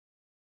हूँ,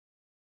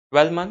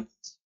 12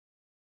 months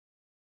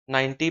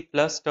 90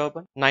 plus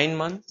turban, 9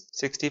 month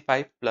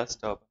 65 plus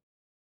turban.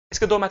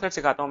 इसके दो मेथड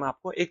सिखाता हूं मैं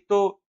आपको। एक तो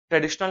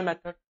ट्रेडिशनल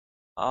मेथड,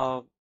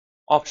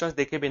 ऑप्शंस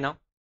देखे बिना।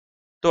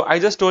 तो आई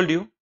जस्ट टोल्ड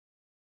यू,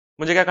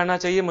 मुझे क्या करना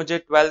चाहिए? मुझे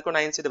 12 को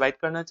 9 से डिवाइड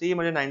करना चाहिए,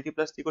 मुझे 90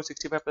 प्लस टी को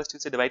 65 प्लस टी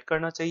से डिवाइड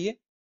करना चाहिए,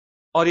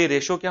 और ये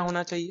रेशो क्या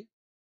होना चाहिए?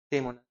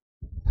 सेम होना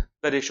चाहिए।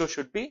 The ratio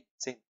should be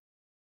same.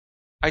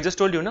 I just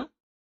told you ना,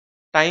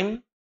 time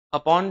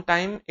upon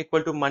time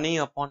equal to money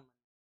upon money.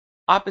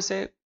 आप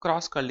इसे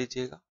क्रॉस कर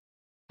लीजिएगा,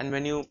 and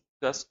when you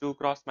just do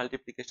cross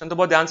multiplication, तो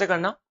बहुत ध्यान से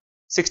करना।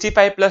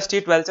 65 प्लस टी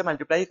 12 से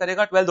मल्टीप्लाई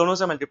करेगा, 12 दोनों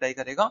से मल्टीप्लाई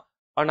करेगा,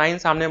 और 9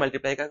 सामने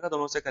मल्टीप्लाई करेगा,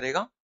 दोनों से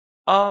करेगा।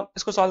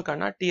 इसको सॉल्व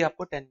करना, टी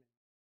आपको 10,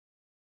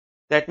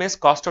 that means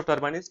cost of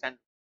turbine is 10।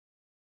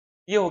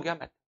 ये हो गया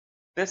method.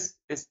 This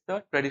is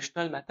the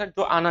traditional method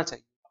जो आना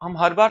चाहिए। हम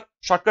हर बार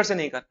शॉर्टकट से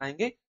नहीं कर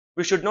पाएंगे,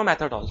 we should know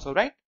method also,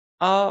 right.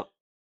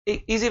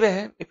 Easy way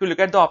है, if you look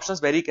at the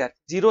options very care,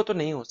 zero तो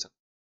नहीं हो सकता,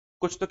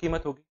 कुछ तो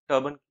कीमत होगी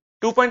टर्बन की।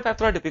 2.5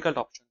 थोड़ा डिफिकल्ट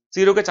ऑप्शन,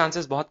 जीरो के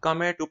चांसेस बहुत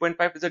कम है।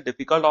 2.5 is a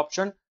difficult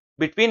option.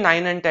 Between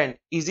 9 and 10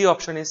 easy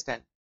option is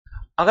 10।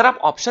 अगर आप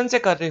ऑप्शन से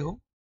कर रहे हो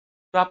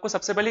तो आपको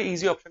सबसे पहले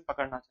इजी ऑप्शन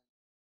पकड़ना चाहिए।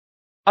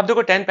 अब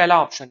देखो 10 पहला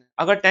ऑप्शन है,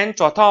 अगर 10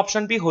 चौथा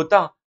ऑप्शन भी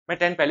होता, मैं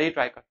 10 पहले ही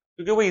ट्राई करता,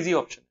 क्योंकि वो इजी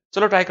ऑप्शन है।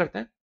 चलो ट्राई करते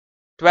हैं।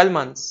 12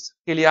 मंथ्स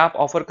के लिए आप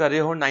ऑफर कर रहे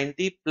हो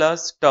 90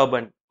 प्लस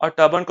टर्बन, और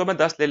टर्बन को मैं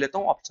 10 ले लेता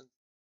हूँ ऑप्शन।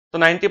 तो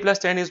 90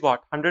 प्लस 10 इज व्हाट,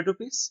 100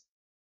 रुपीज।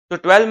 तो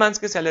 12 मंथ्स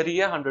की सैलरी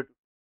है 100 रुपीज।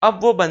 अब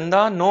वो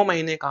बंदा 9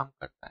 महीने काम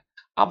करता है।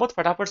 आप बहुत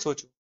फटाफट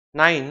सोचो,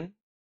 9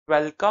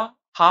 12 का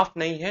हाफ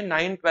नहीं है,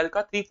 9 12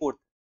 का 3/4।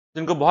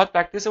 जिनको बहुत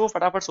प्रैक्टिस है वो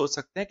फटाफट सोच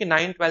सकते हैं कि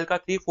 9 12 का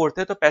 3/4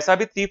 है, तो पैसा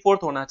भी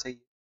 3/4 होना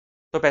चाहिए,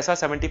 तो पैसा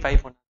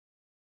 75 होना।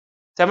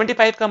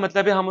 75 का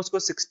मतलब है हम उसको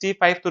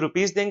 65 तो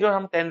रुपीज देंगे और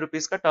हम 10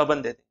 रुपीज का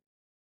टर्बन दे देंगे।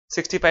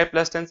 65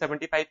 प्लस 10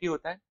 75 ही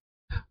होता है।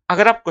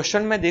 अगर आप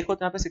क्वेश्चन में देखो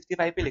तो यहाँ पे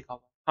 65 ही लिखा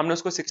हुआ है, हमने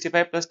उसको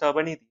 65 प्लस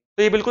टर्बन ही दी,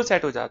 तो ये बिल्कुल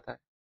सेट हो जाता है।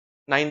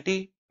 90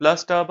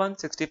 plus turban,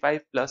 65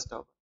 plus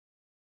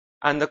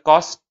turban, and the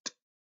cost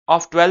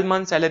of 12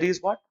 month salary is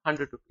what,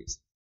 100 rupees.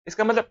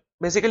 इसका मतलब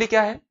बेसिकली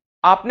क्या है,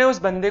 आपने उस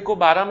बंदे को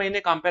 12 महीने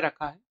काम पे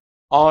रखा है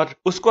और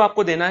उसको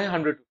आपको देना है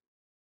 100 rupees.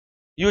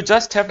 You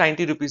just have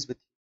 90 rupees with,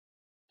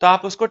 तो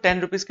आप उसको 10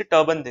 रुपीज की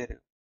टर्बन दे रहे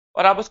हो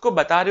और आप उसको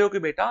बता रहे हो कि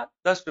बेटा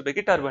 10 रुपए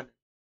की टर्बन है,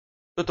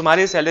 तो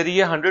तुम्हारी सैलरी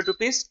है 100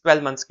 रुपीज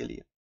 12 मंथ्स के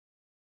लिए।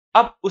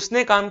 अब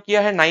उसने काम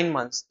किया है 9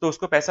 मंथ्स, तो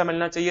उसको पैसा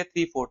मिलना चाहिए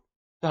 3/4,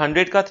 तो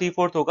 100 का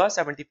 3/4 होगा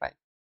 75।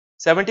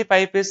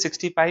 75 इज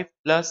 65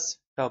 प्लस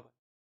टर्बन।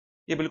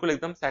 ये बिल्कुल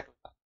एकदम सेट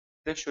होता,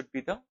 this should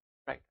be the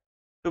right.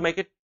 To make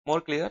it more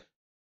clear,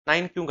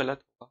 9 क्यों गलत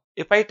होगा?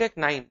 If I take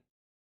 9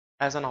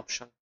 as an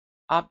option,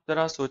 आप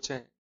जरा सोचें,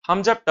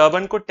 हम जब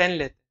टर्बन को 10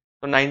 लेते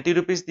तो 90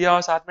 रुपीज दिया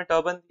और साथ में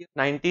टर्बन दिया,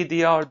 90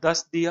 दिया और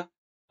 10 दिया,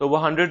 तो वो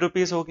 100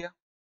 रुपीज हो गया।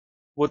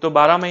 वो तो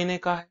 12 महीने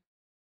का है,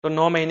 तो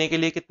 9 महीने के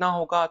लिए कितना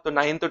होगा? तो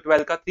 9 तो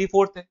 12 का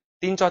 3/4 है,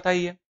 3/4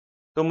 ही है,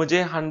 तो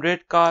मुझे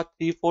 100 का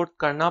 3/4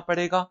 करना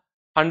पड़ेगा।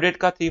 100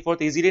 का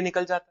 3/4 इजीली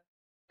निकल जाता है,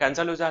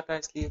 कैंसिल हो जाता है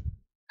इसलिए।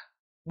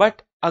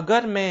 बट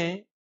अगर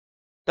मैं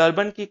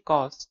टर्बन की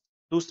कॉस्ट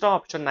दूसरा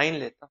ऑप्शन 9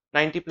 लेता,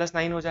 90 प्लस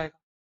 9 हो जाएगा।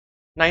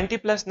 90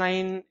 plus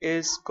 9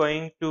 is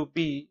going to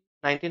be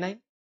 99।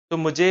 तो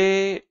मुझे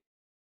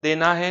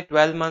देना है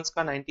 12 मंथ्स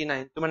का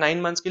 99, तो मैं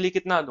 9 मंथ्स के लिए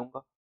कितना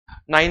दूंगा?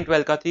 9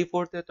 12 का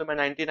 3/4 है, तो मैं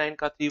 99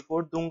 का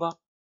 3/4 दूंगा।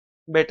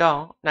 बेटा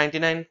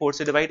 99 4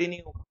 से डिवाइड ही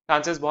नहीं होगा,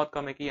 चांसेस बहुत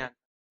कम है कि यहाँ।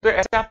 तो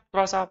ऐसे आप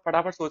थोड़ा सा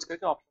फटाफट सोच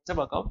करके ऑप्शन से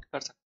वर्कआउट कर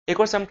सकते हैं। एक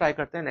और से हम ट्राई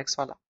करते हैं नेक्स्ट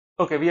वाला।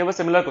 Okay, we have a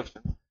similar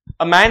question.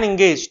 A man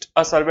engaged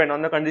a servant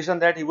on the condition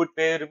that he would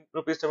pay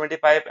rupees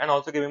 75 and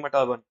also give him a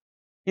turban.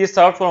 He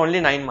served for only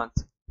 9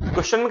 months.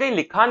 Question में कहीं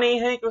लिखा नहीं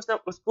है कि उसने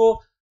उसको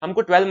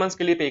हमको 12 months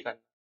के लिए पे करना,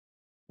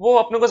 वो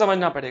अपने को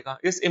समझना पड़ेगा।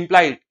 इज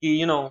इम्प्लाइड कि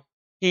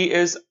he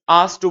is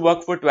asked to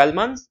work for 12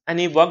 months and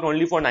he worked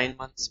only for 9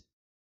 months.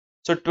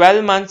 So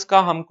 12 months का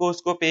हमको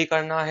उसको पे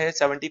करना है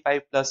 75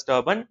 plus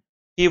turban.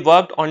 He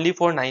worked only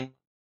for 9।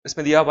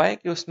 इसमें दिया हुआ है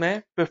कि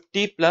उसमें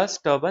 50 प्लस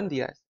टर्बन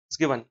दिया है,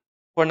 given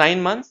for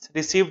 9 months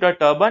received a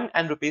turban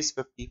and rupees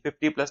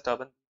 50 plus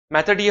turban.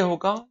 Method ये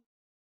होगा,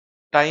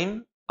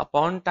 time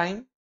upon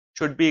time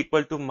should be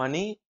equal to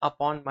money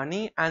upon money,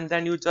 and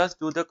then you just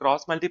do the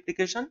cross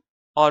multiplication,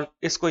 और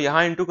इसको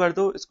यहाँ into कर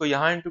दो, इसको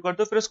यहाँ इंटू कर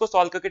दो, फिर उसको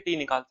सॉल्व करके टी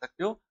निकाल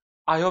सकते हो।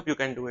 I hope you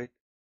can do it.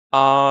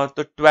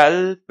 तो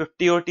 12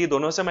 50 और टी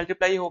दोनों से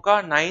मल्टीप्लाई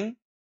होगा, 9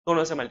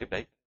 दोनों से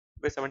मल्टीप्लाई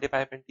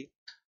 75 एंड टी।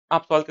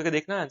 आप सॉल्व करके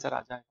देखना, आंसर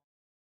आ जाएगा।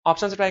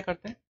 ऑप्शन से ट्राई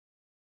करते हैं,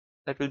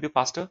 दैट विल बी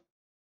फास्टर।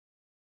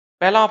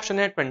 पहला ऑप्शन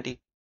है 20।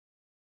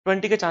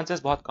 20 के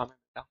चांसेस बहुत कम है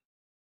बेटा,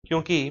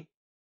 क्योंकि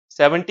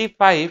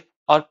 75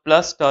 और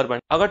प्लस टर्बन,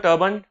 अगर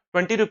टर्बन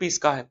 20 रुपीज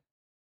का है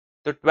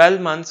तो 12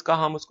 मंथ्स का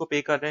हम उसको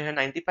पे कर रहे हैं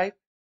 95।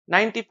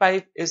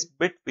 95 is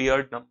bit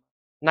weird number.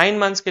 9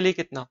 months के लिए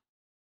कितना?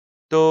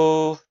 तो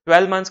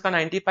 12 मंथ्स का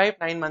 95,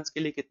 9 मंथ्स के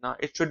लिए कितना?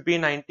 इट शुड बी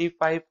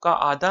 95 का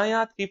आधा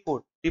या 3/4।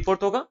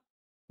 3/4 होगा,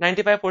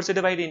 95 4 से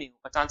डिवाइड ही नहीं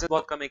होगा, चांसेस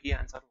बहुत कम है कि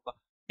आंसर होगा।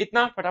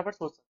 इतना फटाफट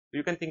सोच सकते,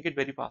 you can think it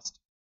very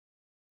fast.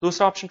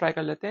 दूसरा ऑप्शन ट्राई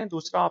कर लेते हैं।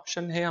 दूसरा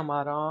ऑप्शन है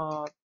हमारा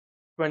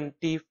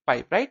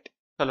 25, राइट?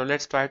 चलो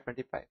लेट्स ट्राई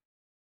 25।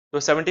 तो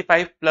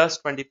 75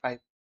 प्लस 25,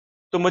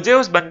 तो मुझे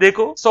उस बंदे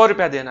को 100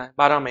 रुपया देना है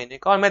 12 महीने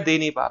का, और मैं दे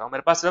नहीं पा रहा हूँ,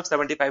 मेरे पास सिर्फ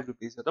 75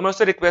 रुपीज है। तो मैं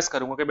उससे रिक्वेस्ट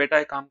करूंगा कि बेटा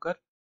एक काम कर,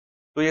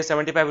 तो ये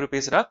 75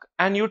 रुपीज रख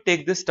and you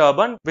take this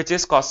turban which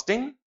is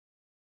costing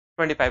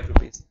 25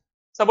 rupees.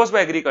 Suppose वो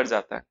एग्री कर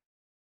जाता है।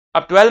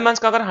 अब 12 मंथ्स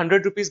का अगर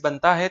 100 रुपीज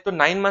बनता है तो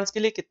 9 मंथ्स के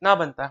लिए कितना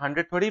बनता है?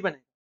 100 थोड़ी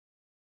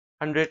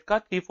बनेगा, 100 का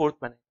 3/4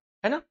 बनेगा,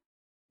 है ना?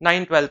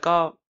 9 12 का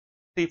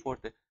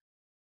 3/4 है।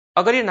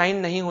 अगर ये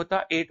 9 नहीं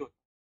होता, 8 होता,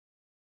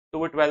 तो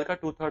वो 12 का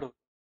 2/3 होता।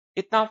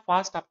 इतना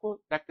फास्ट आपको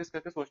प्रैक्टिस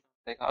करके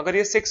सोचना पड़ेगा। अगर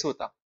ये 6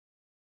 होता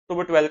तो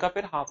वो 12 का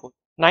फिर हाफ होता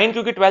है। 9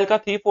 क्योंकि 12 का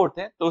 3/4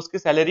 है तो उसकी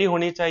सैलरी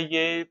होनी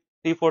चाहिए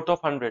 3/4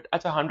 ऑफ 100।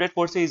 अच्छा 100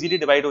 4 से इजीली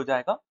डिवाइड हो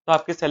जाएगा तो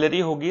आपकी सैलरी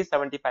होगी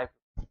 75।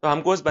 तो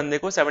हमको उस बंदे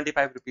को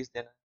 75 रुपीज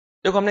देना है।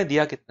 देखो हमने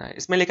दिया कितना है,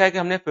 इसमें लिखा है कि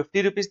हमने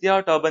 50 रुपीज दिया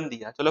और टर्बन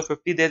दिया। चलो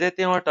 50 दे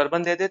देते हैं और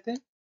टर्बन दे देते हैं।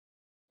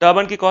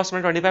 टर्बन की कॉस्ट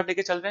में 25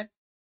 लेके चल रहे हैं।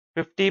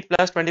 50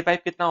 प्लस 25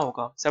 कितना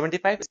होगा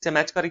 75। इससे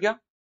मैच कर गया,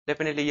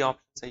 डेफिनेटली ये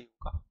ऑप्शन सही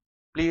होगा।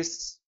 Please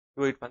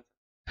do it one.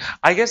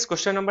 I guess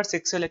question number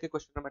 6 से लेके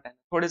क्वेश्चन नंबर 10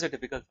 थोड़े से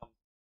डिफिकल्ट सम।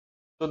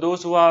 तो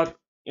those who are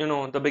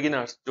the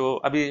beginners जो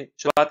अभी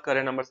शुरुआत कर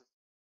रहे हैं नंबर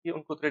की,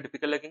 उनको थोड़े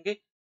डिफिकल्ट लगेंगे।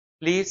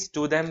 Please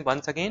do them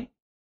once again.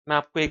 मैं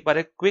आपको एक बार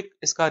एक क्विक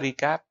इसका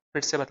रिकैप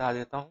फिर से बता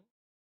देता हूँ,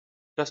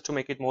 just to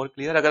make it more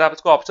clear. अगर आप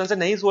इसको ऑप्शन से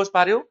नहीं सोच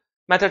पा रहे हो,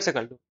 मेथड से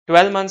कर लो।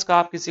 12 मंथ्स का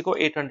आप किसी को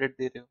 800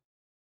 दे रहे हो,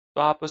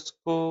 तो आप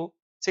उसको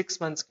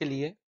 6 मंथ्स के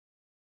लिए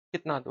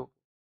कितना दो?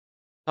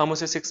 हम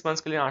उसे 6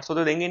 मंथ्स के लिए 800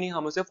 तो देंगे नहीं,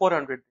 हम उसे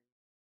 400।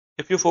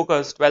 If you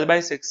focus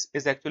 12/6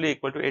 is actually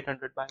equal to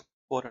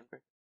 800/400।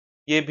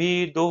 ये भी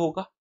 2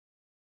 होगा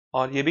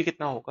और ये भी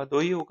कितना होगा, 2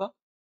 ही होगा।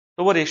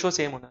 तो वो रेशो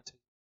सेम होना चाहिए।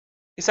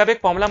 इसे आप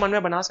एक फॉर्मूला मन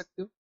में बना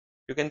सकते हो।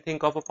 You can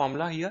think of a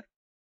formula here.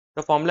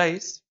 The formula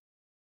is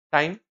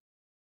time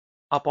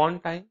upon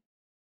time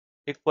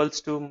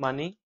equals to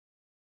money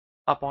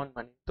upon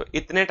money. तो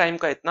इतने टाइम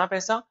का इतना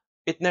पैसा,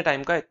 इतने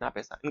टाइम का इतना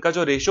पैसा, इनका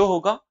जो रेशो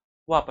होगा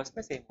वो आपस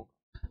में सेम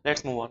होगा।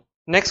 Let's move on.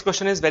 Next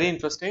question is very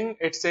interesting.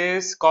 It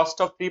says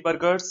cost of 3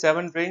 burgers,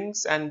 7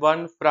 drinks and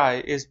 1 fry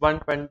is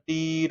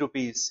 120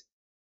 rupees।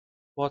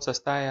 बहुत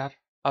सस्ता है यार।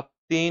 अब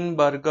 3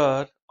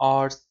 बर्गर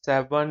और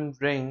 7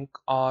 ड्रिंक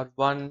और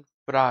 1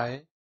 फ्राई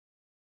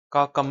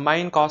का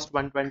कंबाइन कॉस्ट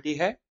 120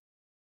 है।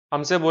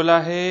 हमसे बोला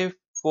है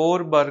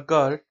 4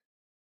 बर्गर,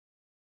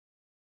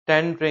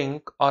 10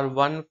 ड्रिंक और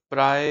 1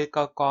 फ्राई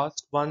का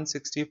कॉस्ट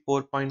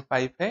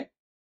 164.5 है।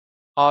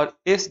 और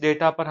इस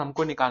डेटा पर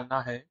हमको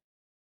निकालना है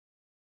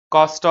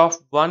cost of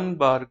 1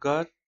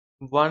 burger,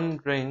 1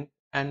 drink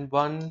and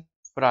 1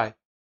 fry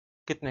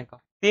कितने का।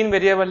 3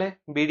 वेरिएबल है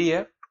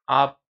BDF,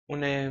 आप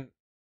उन्हें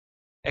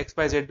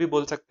XYZ भी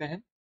बोल सकते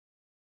हैं।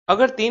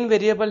 अगर 3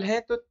 वेरिएबल है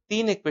तो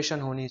 3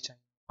 इक्वेशन होनी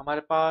चाहिए।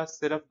 हमारे पास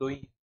सिर्फ 2 ही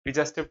है। We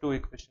just have 2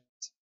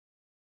 equations।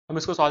 हम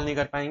इसको सॉल्व नहीं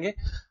कर पाएंगे।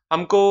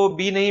 हमको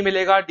B नहीं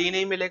मिलेगा, D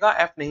नहीं मिलेगा,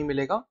 F नहीं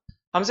मिलेगा।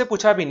 हमसे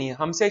पूछा भी नहीं है,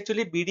 हमसे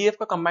एक्चुअली BDF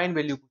का कंबाइंड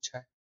वैल्यू पूछा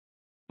है।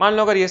 मान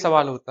लो अगर ये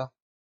सवाल होता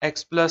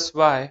x प्लस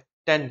वाई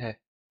 10 है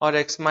और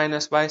x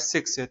माइनस वाई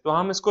 6 है, तो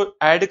हम इसको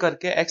ऐड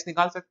करके x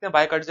निकाल सकते हैं,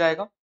 y कट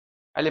जाएगा,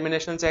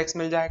 एलिमिनेशन से x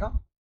मिल जाएगा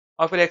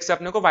और फिर x से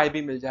अपने को y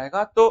भी मिल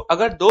जाएगा। तो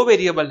अगर 2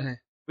 वेरिएबल हैं,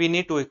 वी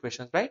नीड 2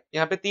 इक्वेशंस, राइट।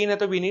 यहाँ पे 3 है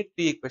तो वी नीड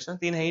 3 इक्वेशन।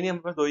 3 है ही नहीं,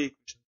 हमारे पास 2 ही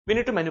equation. We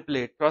need to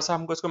manipulate, थोड़ा सा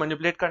हमको इसको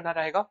मैनिपुलेट करना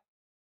रहेगा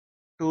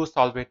टू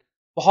सॉल्व इट।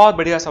 बहुत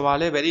बढ़िया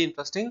सवाल है, वेरी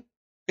इंटरेस्टिंग।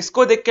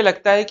 इसको देख के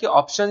लगता है कि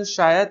ऑप्शन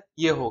शायद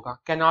ये होगा,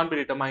 कैन नॉट बी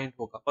डिटरमाइंड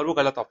होगा, पर वो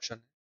गलत ऑप्शन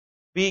है।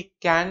 वी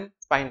कैन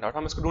फाइंड आउट,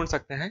 हम इसको ढूंढ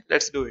सकते हैं।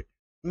 Let's do it.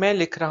 मैं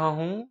लिख रहा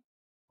हूं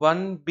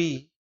 1b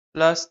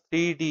plus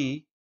 3d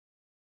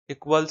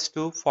equals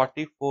to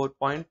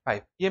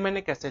 44.5। ये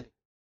मैंने कैसे लिखा?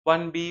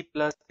 1b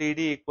plus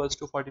 3d equals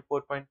to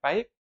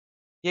 44.5।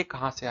 ये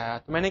कहाँ से आया?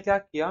 तो मैंने क्या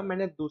किया,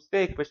 मैंने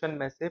दूसरे इक्वेशन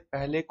में से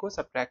पहले को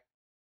सब्ट्रैक्ट।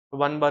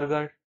 1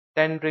 बर्गर,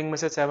 10 ड्रिंक में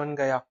से 7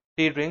 गया,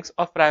 3 ड्रिंक्स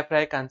और फ्राई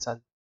फ्राई कैंसल।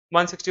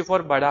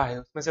 164 बड़ा है,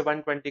 उसमें से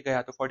 120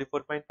 गया तो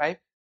 44.5।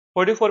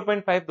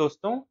 44.5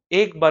 दोस्तों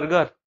एक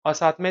बर्गर और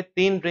साथ में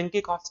 3 ड्रिंक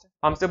की कॉस्ट है।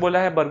 हमसे बोला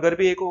है बर्गर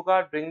भी एक होगा,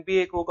 ड्रिंक भी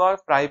एक होगा और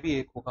फ्राई भी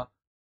एक होगा।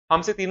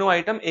 हमसे तीनों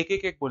आइटम एक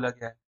एक एक बोला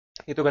गया है,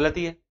 ये तो गलत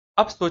ही है।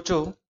 अब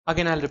सोचो,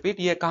 अगेन आई रिपीट,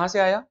 ये कहाँ से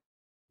आया?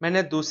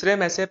 मैंने दूसरे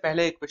में से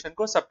पहले इक्वेशन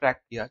को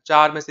सब्ट्रैक्ट किया।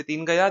 4 में से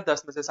 3 गया,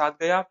 10 में से 7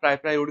 गया, फ्राई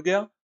फ्राई उड़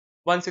गया,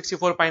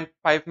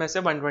 164.5 में से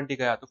 120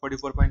 गया तो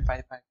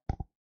 44.5 आया।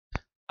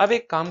 अब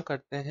एक काम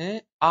करते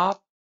हैं,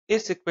 आप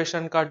इस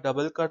इक्वेशन का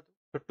डबल कर दो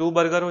तो 2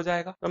 बर्गर हो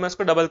जाएगा। तो मैं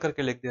इसको डबल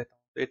करके लिख देता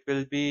हूँ, तो it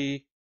will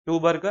be 2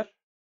 burger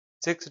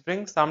 6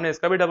 drink, सामने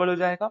इसका भी डबल हो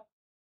जाएगा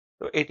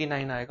तो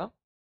 89 आएगा।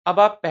 अब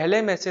आप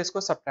पहले में से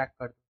इसको सब्ट्रैक्ट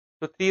कर दो,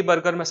 तो 3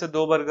 बर्गर में से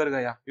 2 बर्गर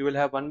गया, you will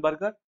have 1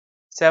 burger.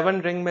 7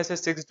 drink में से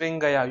 6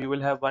 ड्रिंक गया, you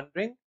will have 1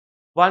 drink.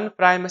 1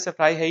 fry में से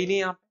फ्राई है ही नहीं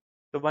यहाँ पे,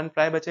 तो 1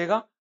 फ्राई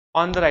बचेगा।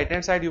 On the right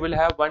hand side you will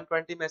have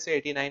 120 में से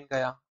 89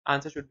 गया,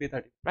 answer should be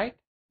 30, right.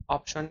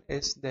 Option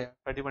is there,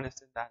 31 is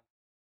in that.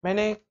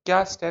 मैंने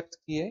क्या स्टेप्स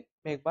किए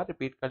मैं एक बार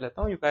रिपीट कर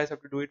लेता हूँ, you guys have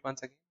to do it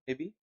once again may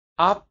be.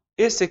 आप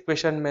इस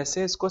इक्वेशन में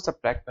से इसको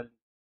सब्ट्रैक्ट कर लीजिए,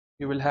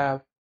 you will have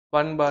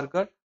 1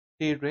 burger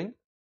 3 drink,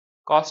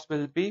 cost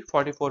will be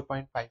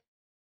 44.5।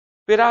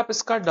 फिर आप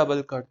इसका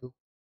डबल कर दो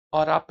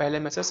और आप पहले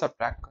में से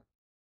सब्ट्रैक्ट कर दो,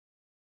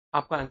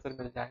 आपका आंसर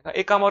मिल जाएगा।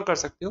 एक काम और कर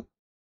सकते हो,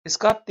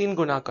 इसका आप 3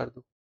 गुना कर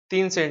दो,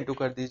 3 से इंटू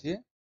कर दीजिए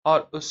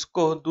और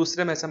उसको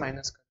दूसरे में से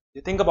माइनस कर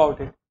दीजिए। थिंक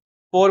अबाउट इट,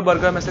 4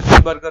 बर्गर में से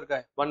 3 बर्गर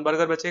गए, 1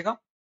 बर्गर बचेगा।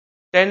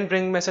 10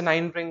 ड्रिंक में से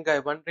 9 ड्रिंक गए,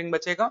 1 ड्रिंक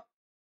बचेगा,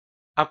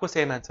 आपको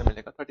सेम आंसर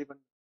मिलेगा 31।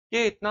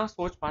 ये इतना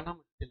सोच पाना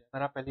मुश्किल है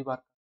अगर आप पहली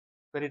बार,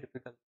 वेरी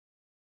डिफिकल्ट।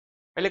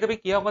 पहले कभी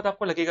किया होगा तो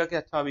आपको लगेगा कि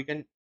अच्छा we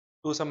can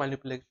do some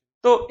manipulation.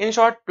 तो इन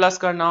शॉर्ट, प्लस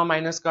करना,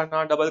 माइनस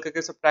करना, डबल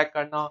करके सब्ट्रैक्ट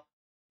करना,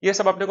 ये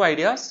सब अपने को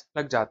आइडियाज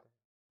लग जाते हैं।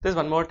 This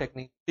one more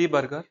technique, 3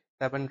 burger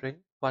 7 ring,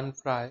 1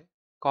 fry,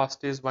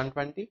 cost is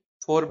 120.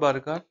 4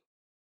 burger,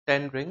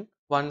 10 ring,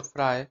 1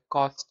 fry,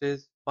 cost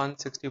is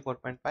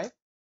 164.5.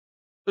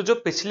 तो जो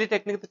पिछली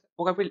टेक्निक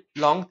वो काफी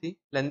लॉन्ग थी,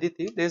 लेंदी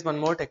थी. There is one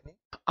more technique.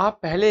 आप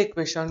पहले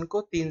इक्वेशन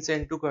को 3 से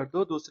इंटू कर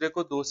दो, दूसरे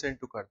को 2 से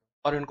इंटू कर दो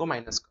और इनको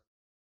माइनस कर.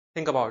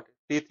 Think about it.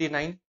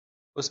 339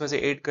 उसमें से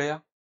 8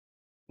 गया,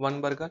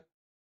 1 बर्गर.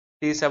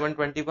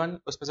 3721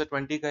 उसमें से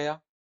 20 गया,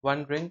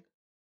 1 रिंग.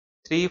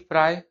 3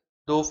 फ्राई,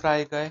 2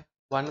 फ्राई गए,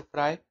 1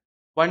 फ्राई.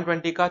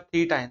 120 का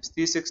 3 टाइम्स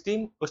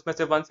 316 उसमें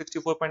से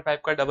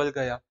 164.5 का डबल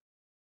गया,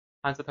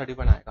 आंसर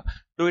 31 आएगा.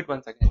 Do it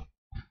once again.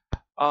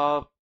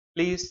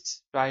 Please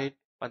try it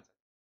once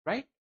again.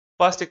 Right,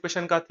 first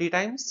equation का 3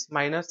 टाइम्स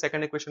माइनस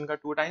सेकंड इक्वेशन का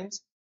 2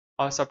 टाइम्स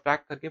और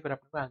सब्ट्रैक्ट करके फिर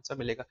अपने को आंसर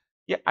मिलेगा.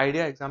 ये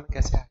आइडिया एग्जाम में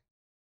कैसे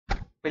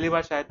आएगा? पहली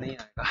बार शायद नहीं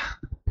आएगा,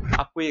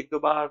 आपको एक दो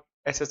बार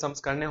ऐसे सम्स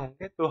करने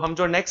होंगे. तो हम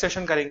जो नेक्स्ट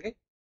सेशन करेंगे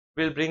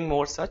will bring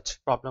more such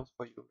problems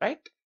for you.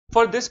 Right,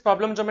 for this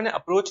problem जो मैंने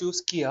अप्रोच यूज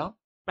किया,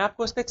 मैं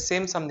आपको इस पे एक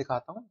सेम सम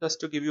दिखाता हूँ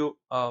just to give you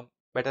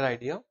better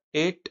idea.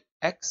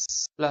 8x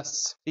plus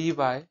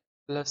 3y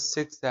plus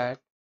 6z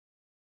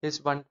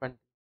is 120.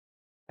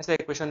 ऐसा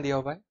इक्वेशन दिया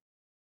हुआ है.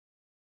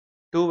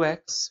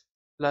 2x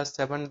plus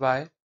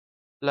 7y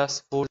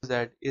plus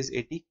 4z is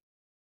 80.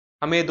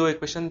 हमें दो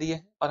इक्वेशन दिए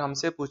हैं और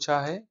हमसे पूछा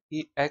है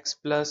कि x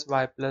plus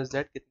y plus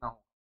z कितना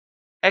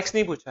होगा. x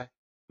नहीं पूछा है,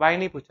 y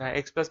नहीं पूछा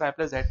है, x plus y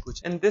plus z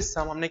पूछा. इन दिस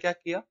सम हमने क्या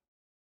किया,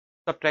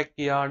 सब्ट्रैक्ट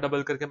किया,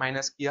 डबल करके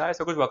माइनस किया,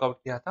 ऐसा कुछ वर्कआउट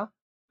किया था.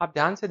 आप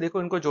ध्यान से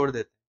देखो, इनको जोड़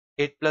देते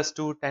हैं. 8 plus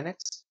 2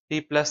 10x, 3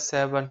 plus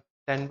 7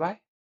 10y,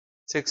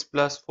 6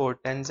 plus 4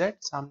 10z,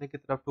 सामने की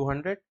तरफ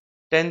 200.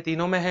 10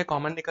 तीनों में है,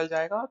 कॉमन निकल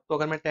जाएगा. तो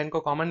अगर मैं 10 को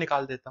कॉमन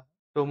निकाल देता हूँ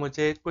तो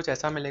मुझे कुछ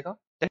ऐसा मिलेगा.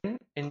 10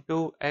 into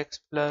x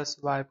plus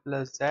Y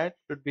plus Z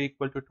should be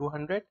equal to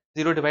 200.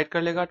 0 divide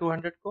कर लेगा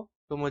 200 को,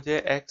 तो मुझे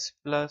x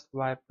plus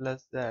Y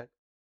plus Z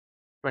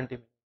 20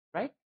 मिलेगा.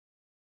 राइट,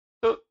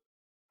 तो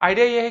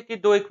आइडिया ये है कि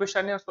दो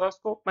इक्वेशन है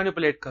उसको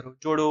मैनिपुलेट करो,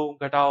 जोड़ो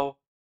घटाओ,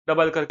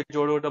 डबल करके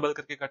जोड़ो, डबल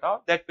करके घटाओ.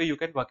 That way you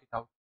can work it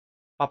out.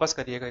 वापस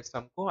करिएगा इस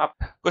सम को आप.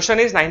 Question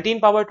is 19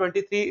 power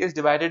 23 is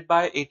divided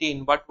by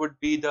 18, what would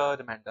be the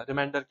remainder.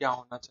 Reminder क्या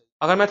होना चाहिए.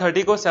 अगर मैं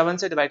 30 को 7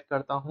 से डिवाइड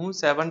करता हूँ,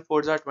 7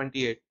 4 जा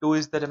 28, 2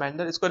 इज द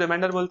रिमाइंडर. इसको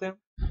रिमाइंडर बोलते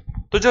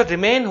हैं. तो जो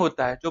रिमेन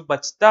होता है, जो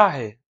बचता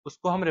है,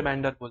 उसको हम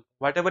रिमाइंडर बोलते हैं.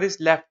 What ever is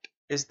left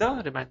is the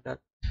remainder.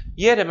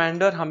 ये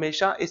रिमाइंडर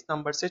हमेशा इस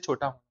नंबर से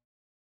छोटा होना.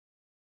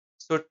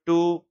 सो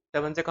 2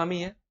 7 से कम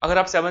ही है. अगर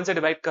आप 7 से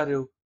डिवाइड कर रहे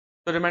हो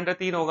तो रिमाइंडर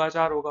 3 होगा,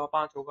 4 होगा,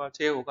 5 होगा,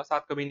 6 होगा,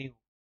 7 कभी नहीं होगा.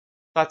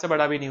 7 से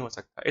बड़ा भी नहीं हो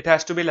सकता. It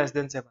has to be less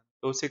than 7.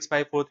 तो 6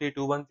 5 4 3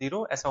 2 1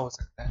 0 ऐसा हो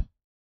सकता है.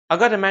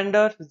 अगर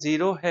रिमाइंडर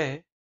 0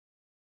 है,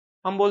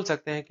 हम बोल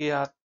सकते हैं कि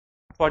यार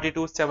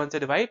 42 7 से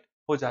डिवाइड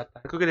हो जाता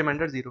है क्योंकि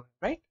रिमाइंडर 0 है.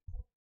 Right,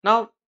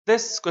 now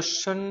this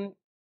question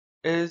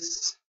is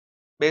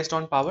based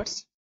on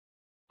powers.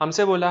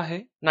 हमसे बोला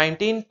है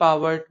 19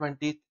 power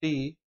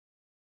 23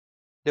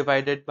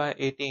 divided by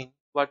 18,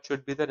 what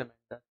should be the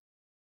remainder.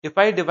 If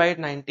I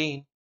divide 19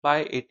 by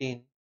 18,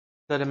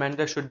 the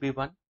remainder should be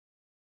 1.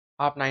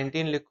 आप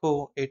 19 लिखो,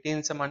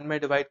 18 से 1 में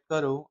डिवाइड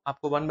करो,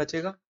 आपको 1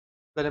 बचेगा.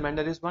 The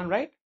remainder is 1,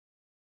 right?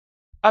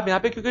 अब यहाँ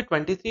पे क्योंकि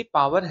 23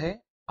 पावर है,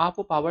 आप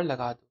वो पावर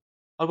लगा दो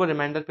और वो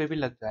रिमाइंडर पे भी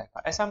लग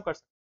जाएगा. ऐसा हम कर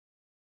सकते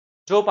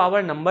हैं. जो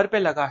पावर नंबर पे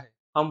लगा है,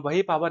 हम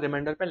वही पावर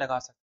रिमाइंडर पे लगा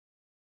सकते हैं.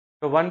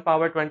 तो 1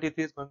 power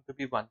 23 is going to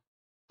be 1.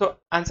 तो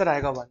आंसर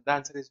आएगा 1. The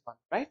answer is 1,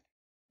 right?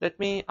 Let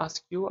me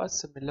ask you a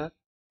similar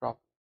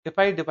problem. If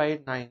I divide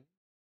 9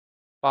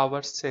 power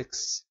 6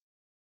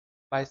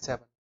 by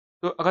 7,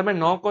 तो अगर मैं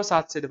 9 को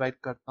 7 से डिवाइड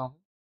करता हूँ,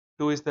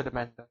 2 is the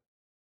remainder.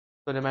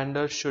 तो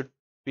remainder should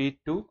be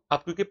 2.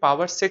 अब क्योंकि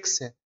पावर 6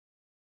 है,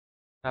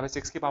 यहाँ पे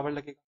 6 की पावर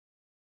लगेगा.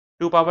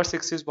 2 पावर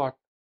 6 is what?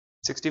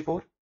 64.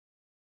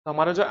 तो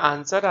हमारा जो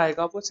आंसर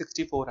आएगा वो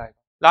 64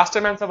 आएगा. लास्ट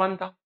टाइम आंसर 1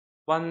 था,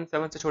 1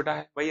 7 से छोटा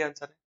है, वही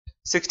आंसर है.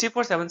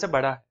 64 7 से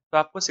बड़ा है, तो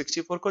आपको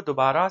 64 को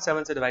दोबारा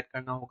 7 से डिवाइड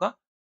करना होगा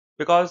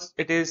because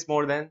it is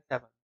more than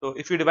 7. So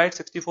if you divide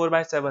 64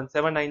 by 7,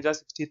 7 9 जा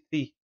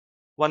 63,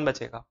 1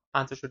 बचेगा.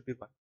 Answer should be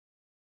 1.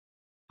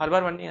 हर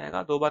बार 1 नहीं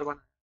आएगा, दो बार 1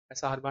 आएगा,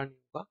 ऐसा हर बार नहीं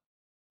होगा.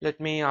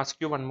 Let me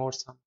ask you one more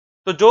sum.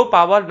 तो जो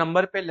पावर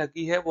नंबर पे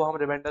लगी है वो हम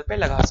रिमाइंडर पे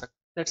लगा सकते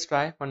हैं. Let's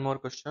try one more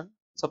question.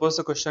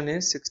 Suppose the question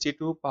is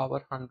 62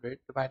 power 100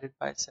 divided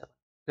by 7.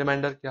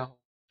 Reminder क्या हो.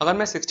 अगर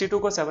मैं 62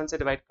 को 7 से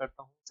डिवाइड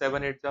करता हूँ,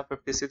 7 8 जा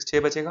 56,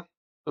 6 बचेगा.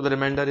 तो the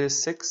remainder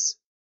is 6.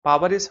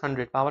 Power is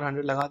 100, power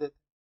 100 लगा देते.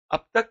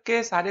 अब तक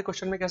के सारे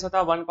क्वेश्चन में कैसा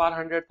था, 1 पावर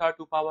 100 था,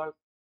 2 पावर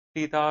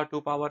 3 था, 2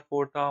 पावर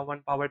 4 था,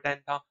 1 पावर 10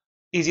 था.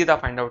 इजी था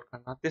फाइंड आउट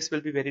करना. This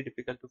will be very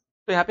difficult to.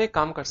 तो यहाँ पे एक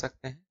काम कर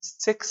सकते हैं.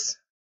 6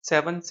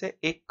 7 से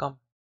एक कम,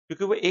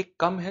 क्योंकि वो एक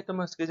कम है तो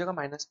मैं उसकी जगह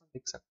 -1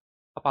 लिख सकता हूँ.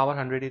 अब पावर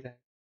 100 ही रहेगा.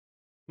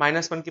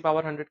 -1 की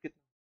पावर 100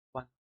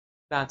 कितना, 1.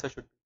 The answer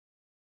should be.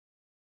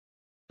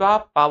 तो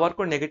आप पावर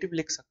को नेगेटिव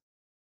लिख सकते हैं.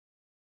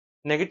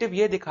 नेगेटिव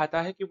ये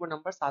दिखाता है कि वो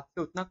नंबर 7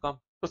 से उतना कम.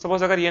 तो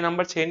सपोज अगर ये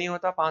नंबर 6 नहीं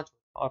होता, 5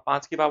 होता, और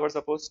 5 की पावर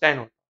सपोज 10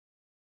 होता,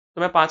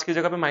 तो मैं 5 की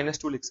जगह पे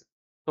 -2 लिख सकता.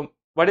 तो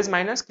व्हाट इज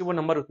माइनस, कि वो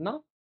नंबर उतना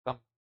कम.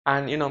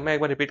 एंड मैं एक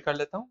बार रिपीट कर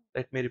लेता हूँ.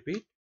 Let me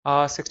repeat.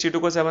 62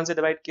 को 7 से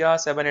डिवाइड किया,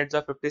 7 8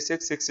 जा 56,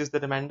 6 is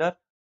the remainder,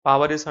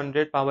 power is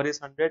 100, power is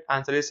 100,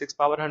 answer is 6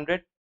 power 100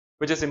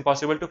 which is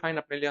impossible to find,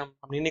 अपने लिए हम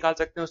नहीं निकाल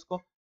सकते उसको,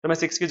 तो मैं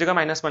 6 की जगह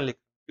 -1 लिख,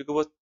 क्योंकि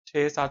वो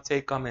 6 7 से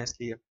 1 कम है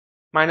इसलिए।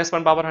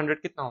 -1 पावर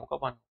 100 कितना होगा?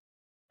 1।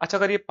 अच्छा,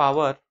 अगर ये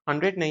पावर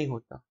 100 नहीं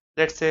होता,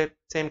 let's say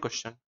same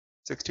question,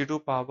 62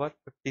 power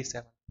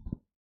 57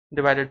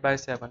 divided by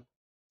 7,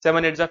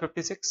 7 8 जा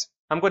 56,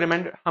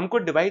 हमको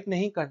डिवाइड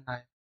नहीं करना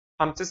है,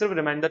 हमसे सिर्फ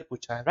रिमाइंडर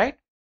पूछा है, राइट?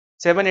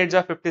 7 8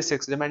 जा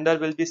 56, remainder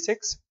will be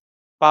 6,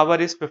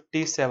 power is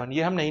 57,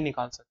 ये हम नहीं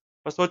निकाल सकते।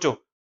 पर सोचो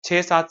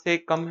 6 7 से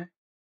 1 कम है,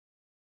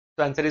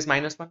 तो आंसर इज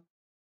 -1।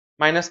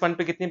 -1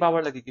 पे कितनी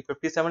पावर लगेगी?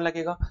 57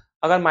 लगेगा।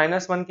 अगर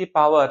 -1 की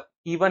पावर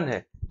इवन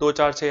है, 2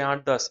 4 6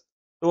 8 10,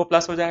 तो वो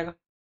प्लस हो जाएगा,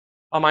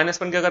 और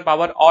 -1 की अगर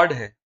पावर ऑड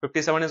है,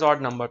 57 इज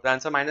ऑड नंबर, तो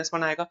आंसर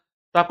 -1 आएगा।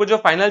 तो आपको जो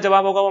फाइनल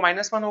जवाब होगा वो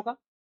 -1 होगा।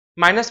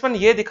 -1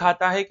 ये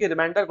दिखाता है कि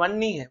रिमाइंडर 1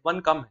 नहीं है,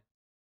 1 कम है,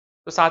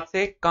 तो 7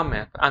 से 1 कम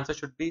है, तो answer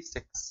should be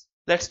 6।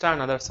 Let's try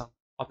another some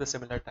of the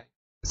similar type.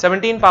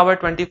 17 power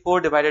 24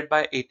 divided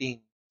by 18,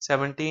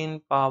 17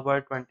 power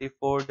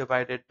 24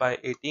 divided by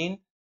 18,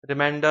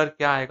 reminder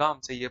क्या आएगा,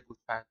 हमसे ये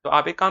पूछा है। तो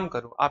आप एक काम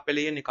करो, आप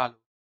पहले ये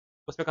निकालो,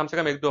 उसमें कम से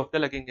कम 1-2 हफ्ते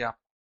लगेंगे आप,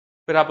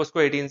 फिर आप उसको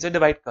 18 से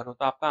डिवाइड करो,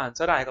 तो आपका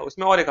आंसर आएगा,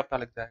 उसमें और 1 हफ्ता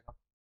लग जाएगा।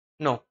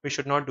 No, we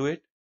should not do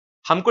it,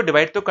 हमको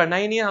डिवाइड तो करना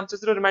ही नहीं है, हमसे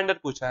सिर्फ रिमाइंडर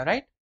पूछा है,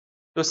 राइट?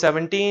 तो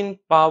 17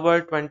 पावर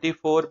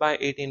 24 बाय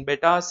 18,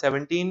 बेटा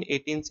 17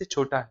 18 से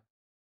छोटा है,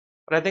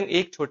 और आई थिंक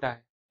 1 छोटा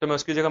है, तो मैं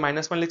उसकी जगह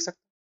 -1 लिख सकता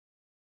हूँ।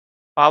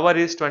 पावर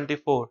इज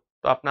 24,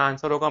 तो अपना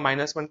आंसर होगा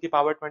 -1 की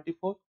power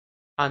 24,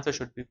 answer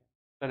should be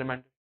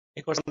reminder.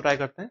 एक और सम ट्राई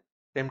करते हैं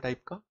सेम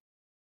टाइप का,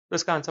 तो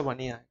इसका आंसर 1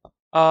 ही आएगा।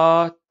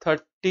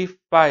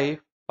 35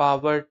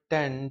 पावर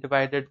 10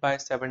 डिवाइडेड बाय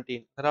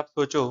 17, अगर आप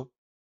सोचो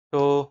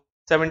तो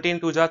 17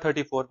 2 जा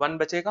 34, 1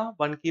 बचेगा,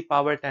 1 की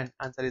पावर 10,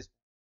 आंसर इज।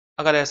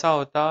 अगर ऐसा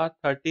होता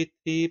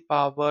 33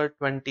 पावर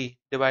 20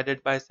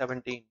 डिवाइडेड बाय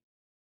 17,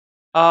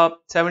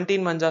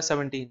 17 1 जा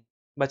 17,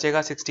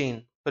 बचेगा 16,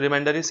 तो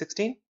रिमाइंडर इज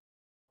 16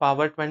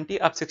 पावर 20।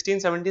 अब 16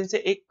 17 से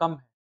 1 कम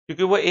है,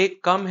 क्योंकि वो 1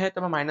 कम है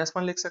तो मैं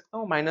 -1 लिख सकता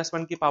हूँ,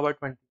 -1 की पावर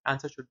 20,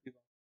 आंसर शुड बी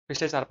 1।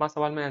 पिछले 4-5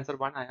 सवाल में आंसर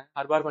 1 आया है,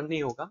 हर बार 1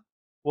 नहीं होगा,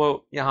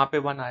 वो यहाँ पे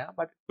 1 आया,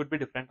 but it could be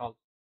different also.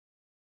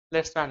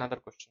 Let's try another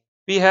question.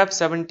 We have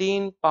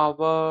 17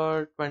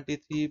 power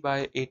 23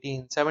 bye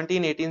 18,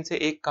 17 18 से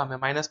 1 कम है,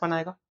 -1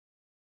 आएगा।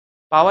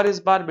 पावर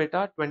इस बार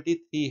बेटा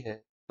 23 है,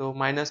 तो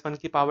 -1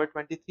 की पावर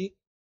 23,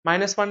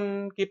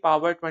 -1 की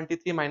पावर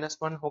 23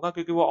 -1 होगा,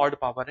 क्योंकि वो ऑड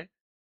पावर है,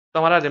 तो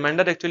हमारा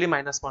रिमाइंडर एक्चुअली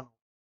 -1 होगा।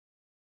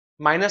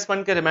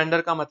 -1 के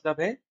रिमाइंडर का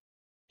मतलब है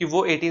कि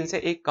वो 18 से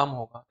 1 कम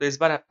होगा, तो इस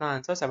बार अपना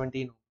आंसर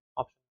 17 होगा,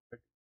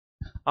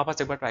 ऑप्शन। आप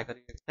बस एक बार ट्राई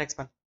करिए। Next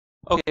one.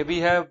 Okay, we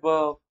have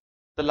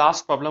the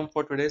last problem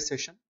for today's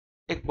session.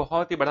 एक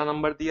बहुत ही बड़ा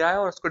नंबर दिया है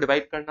और उसको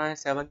डिवाइड करना है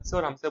 7 से,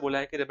 और हमसे बोला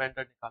है कि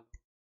रिमाइंडर निकालो।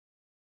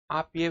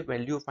 आप ये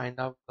वैल्यू फाइंड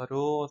आउट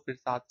करो और फिर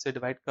 7 से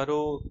डिवाइड करो,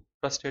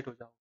 फ्रस्ट्रेट हो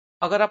जाओ।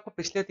 अगर आपको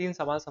पिछले 3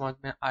 सवाल समझ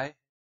में आए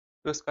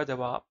तो इसका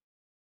जवाब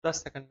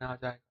 10 सेकंड में आ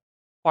जाएगा।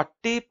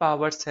 40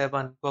 पावर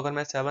 7 को अगर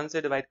मैं 7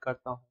 से डिवाइड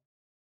करता हूँ,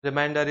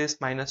 रिमाइंडर इज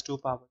 -2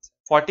 पावर 7।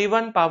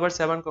 41 पावर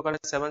 7 को अगर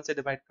मैं 7 से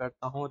डिवाइड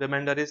करता हूँ,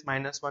 रिमाइंडर इज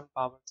 -1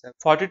 पावर 7।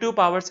 42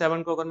 पावर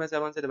 7 को अगर मैं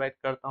 7 से डिवाइड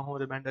करता हूँ,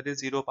 रिमाइंडर इज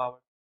 0 पावर।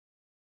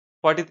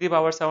 43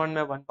 पावर 7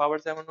 में 1 पावर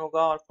 7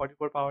 होगा, और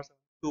 44 पावर 7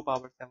 2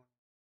 पावर 7।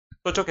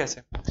 सोचो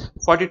कैसे।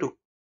 42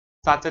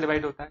 7 से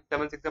डिवाइड होता है,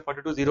 7 6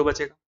 42, 0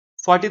 बचेगा।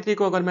 43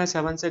 को अगर मैं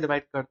 7 से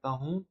डिवाइड करता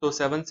हूँ, तो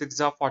 7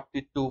 6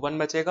 42, 1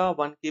 बचेगा,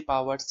 1 की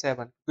पावर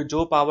 7, क्योंकि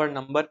जो पावर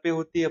नंबर पे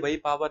होती है वही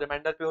पावर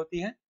रिमाइंडर पे होती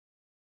है।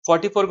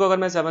 44 को अगर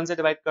मैं 7 से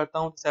डिवाइड करता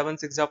हूँ, 7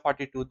 6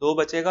 42, 2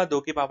 बचेगा,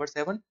 2 की पावर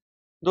 7।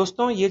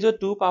 दोस्तों ये जो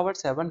 2 पावर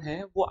 7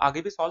 है वो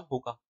आगे भी सॉल्व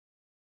होगा,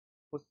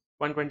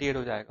 128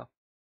 हो जाएगा,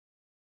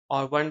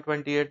 और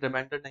 128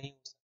 रिमाइंडर नहीं हो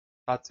सकता,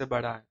 7 से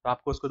बड़ा है, तो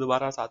आपको उसको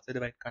दोबारा 7 से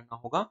डिवाइड करना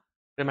होगा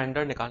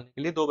रिमाइंडर निकालने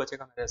के लिए। 2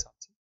 बचेगा मेरे हिसाब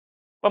से,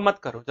 पर मत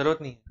करो,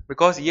 जरूरत नहीं है,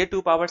 बिकॉज ये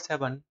 2 पावर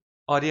 7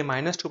 और ये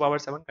 -2 पावर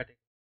 7 कटेगा।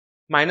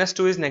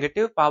 -2 इज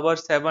नेगेटिव, पावर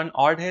 7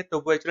 ऑड है, तो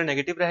वो एक्चुअली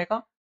नेगेटिव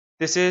रहेगा।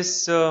 This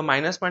is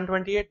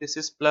 -128, this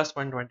is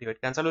 +128,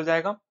 cancel हो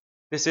जाएगा।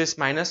 This is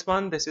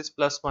 -1, this is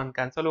 +1,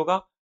 cancel होगा,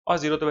 और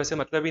 0 तो वैसे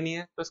मतलब ही नहीं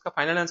है, तो इसका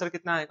फाइनल आंसर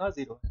कितना आएगा?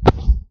 0 है।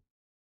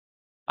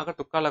 अगर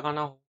तुक्का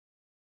लगाना हो,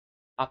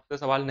 आपसे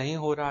सवाल नहीं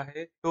हो रहा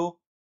है, तो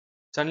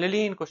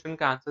जनरली इन क्वेश्चन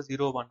का आंसर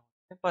 0 1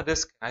 होते हैं, पर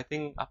रिस्क आई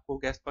थिंक आपको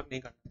गैस वर्क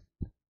नहीं करना।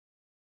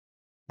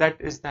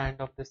 That is the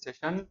end of this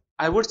session.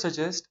 I would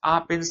suggest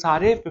आप इन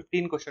सारे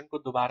 15 क्वेश्चन को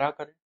दोबारा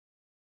करें।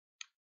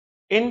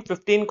 इन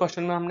 15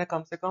 क्वेश्चन में हमने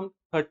कम से कम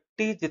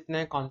 30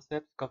 जितने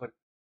कॉन्सेप्ट कवर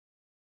किए,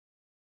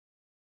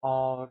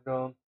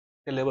 और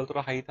लेवल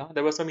थोड़ा हाई था।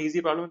 There was some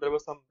easy problem, there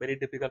was some very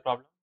difficult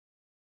problem.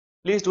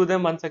 Please do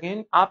them once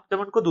again. आप जब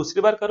उनको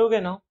दूसरी बार करोगे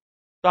ना,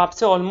 तो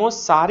आपसे ऑलमोस्ट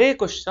सारे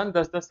क्वेश्चन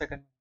 10-10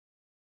 सेकंड,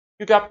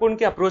 क्योंकि आपको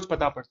उनकी अप्रोच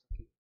पता पड़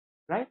सकती है,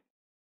 right?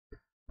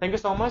 Thank you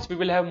so much, we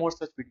will have more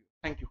such video.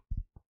 Thank you.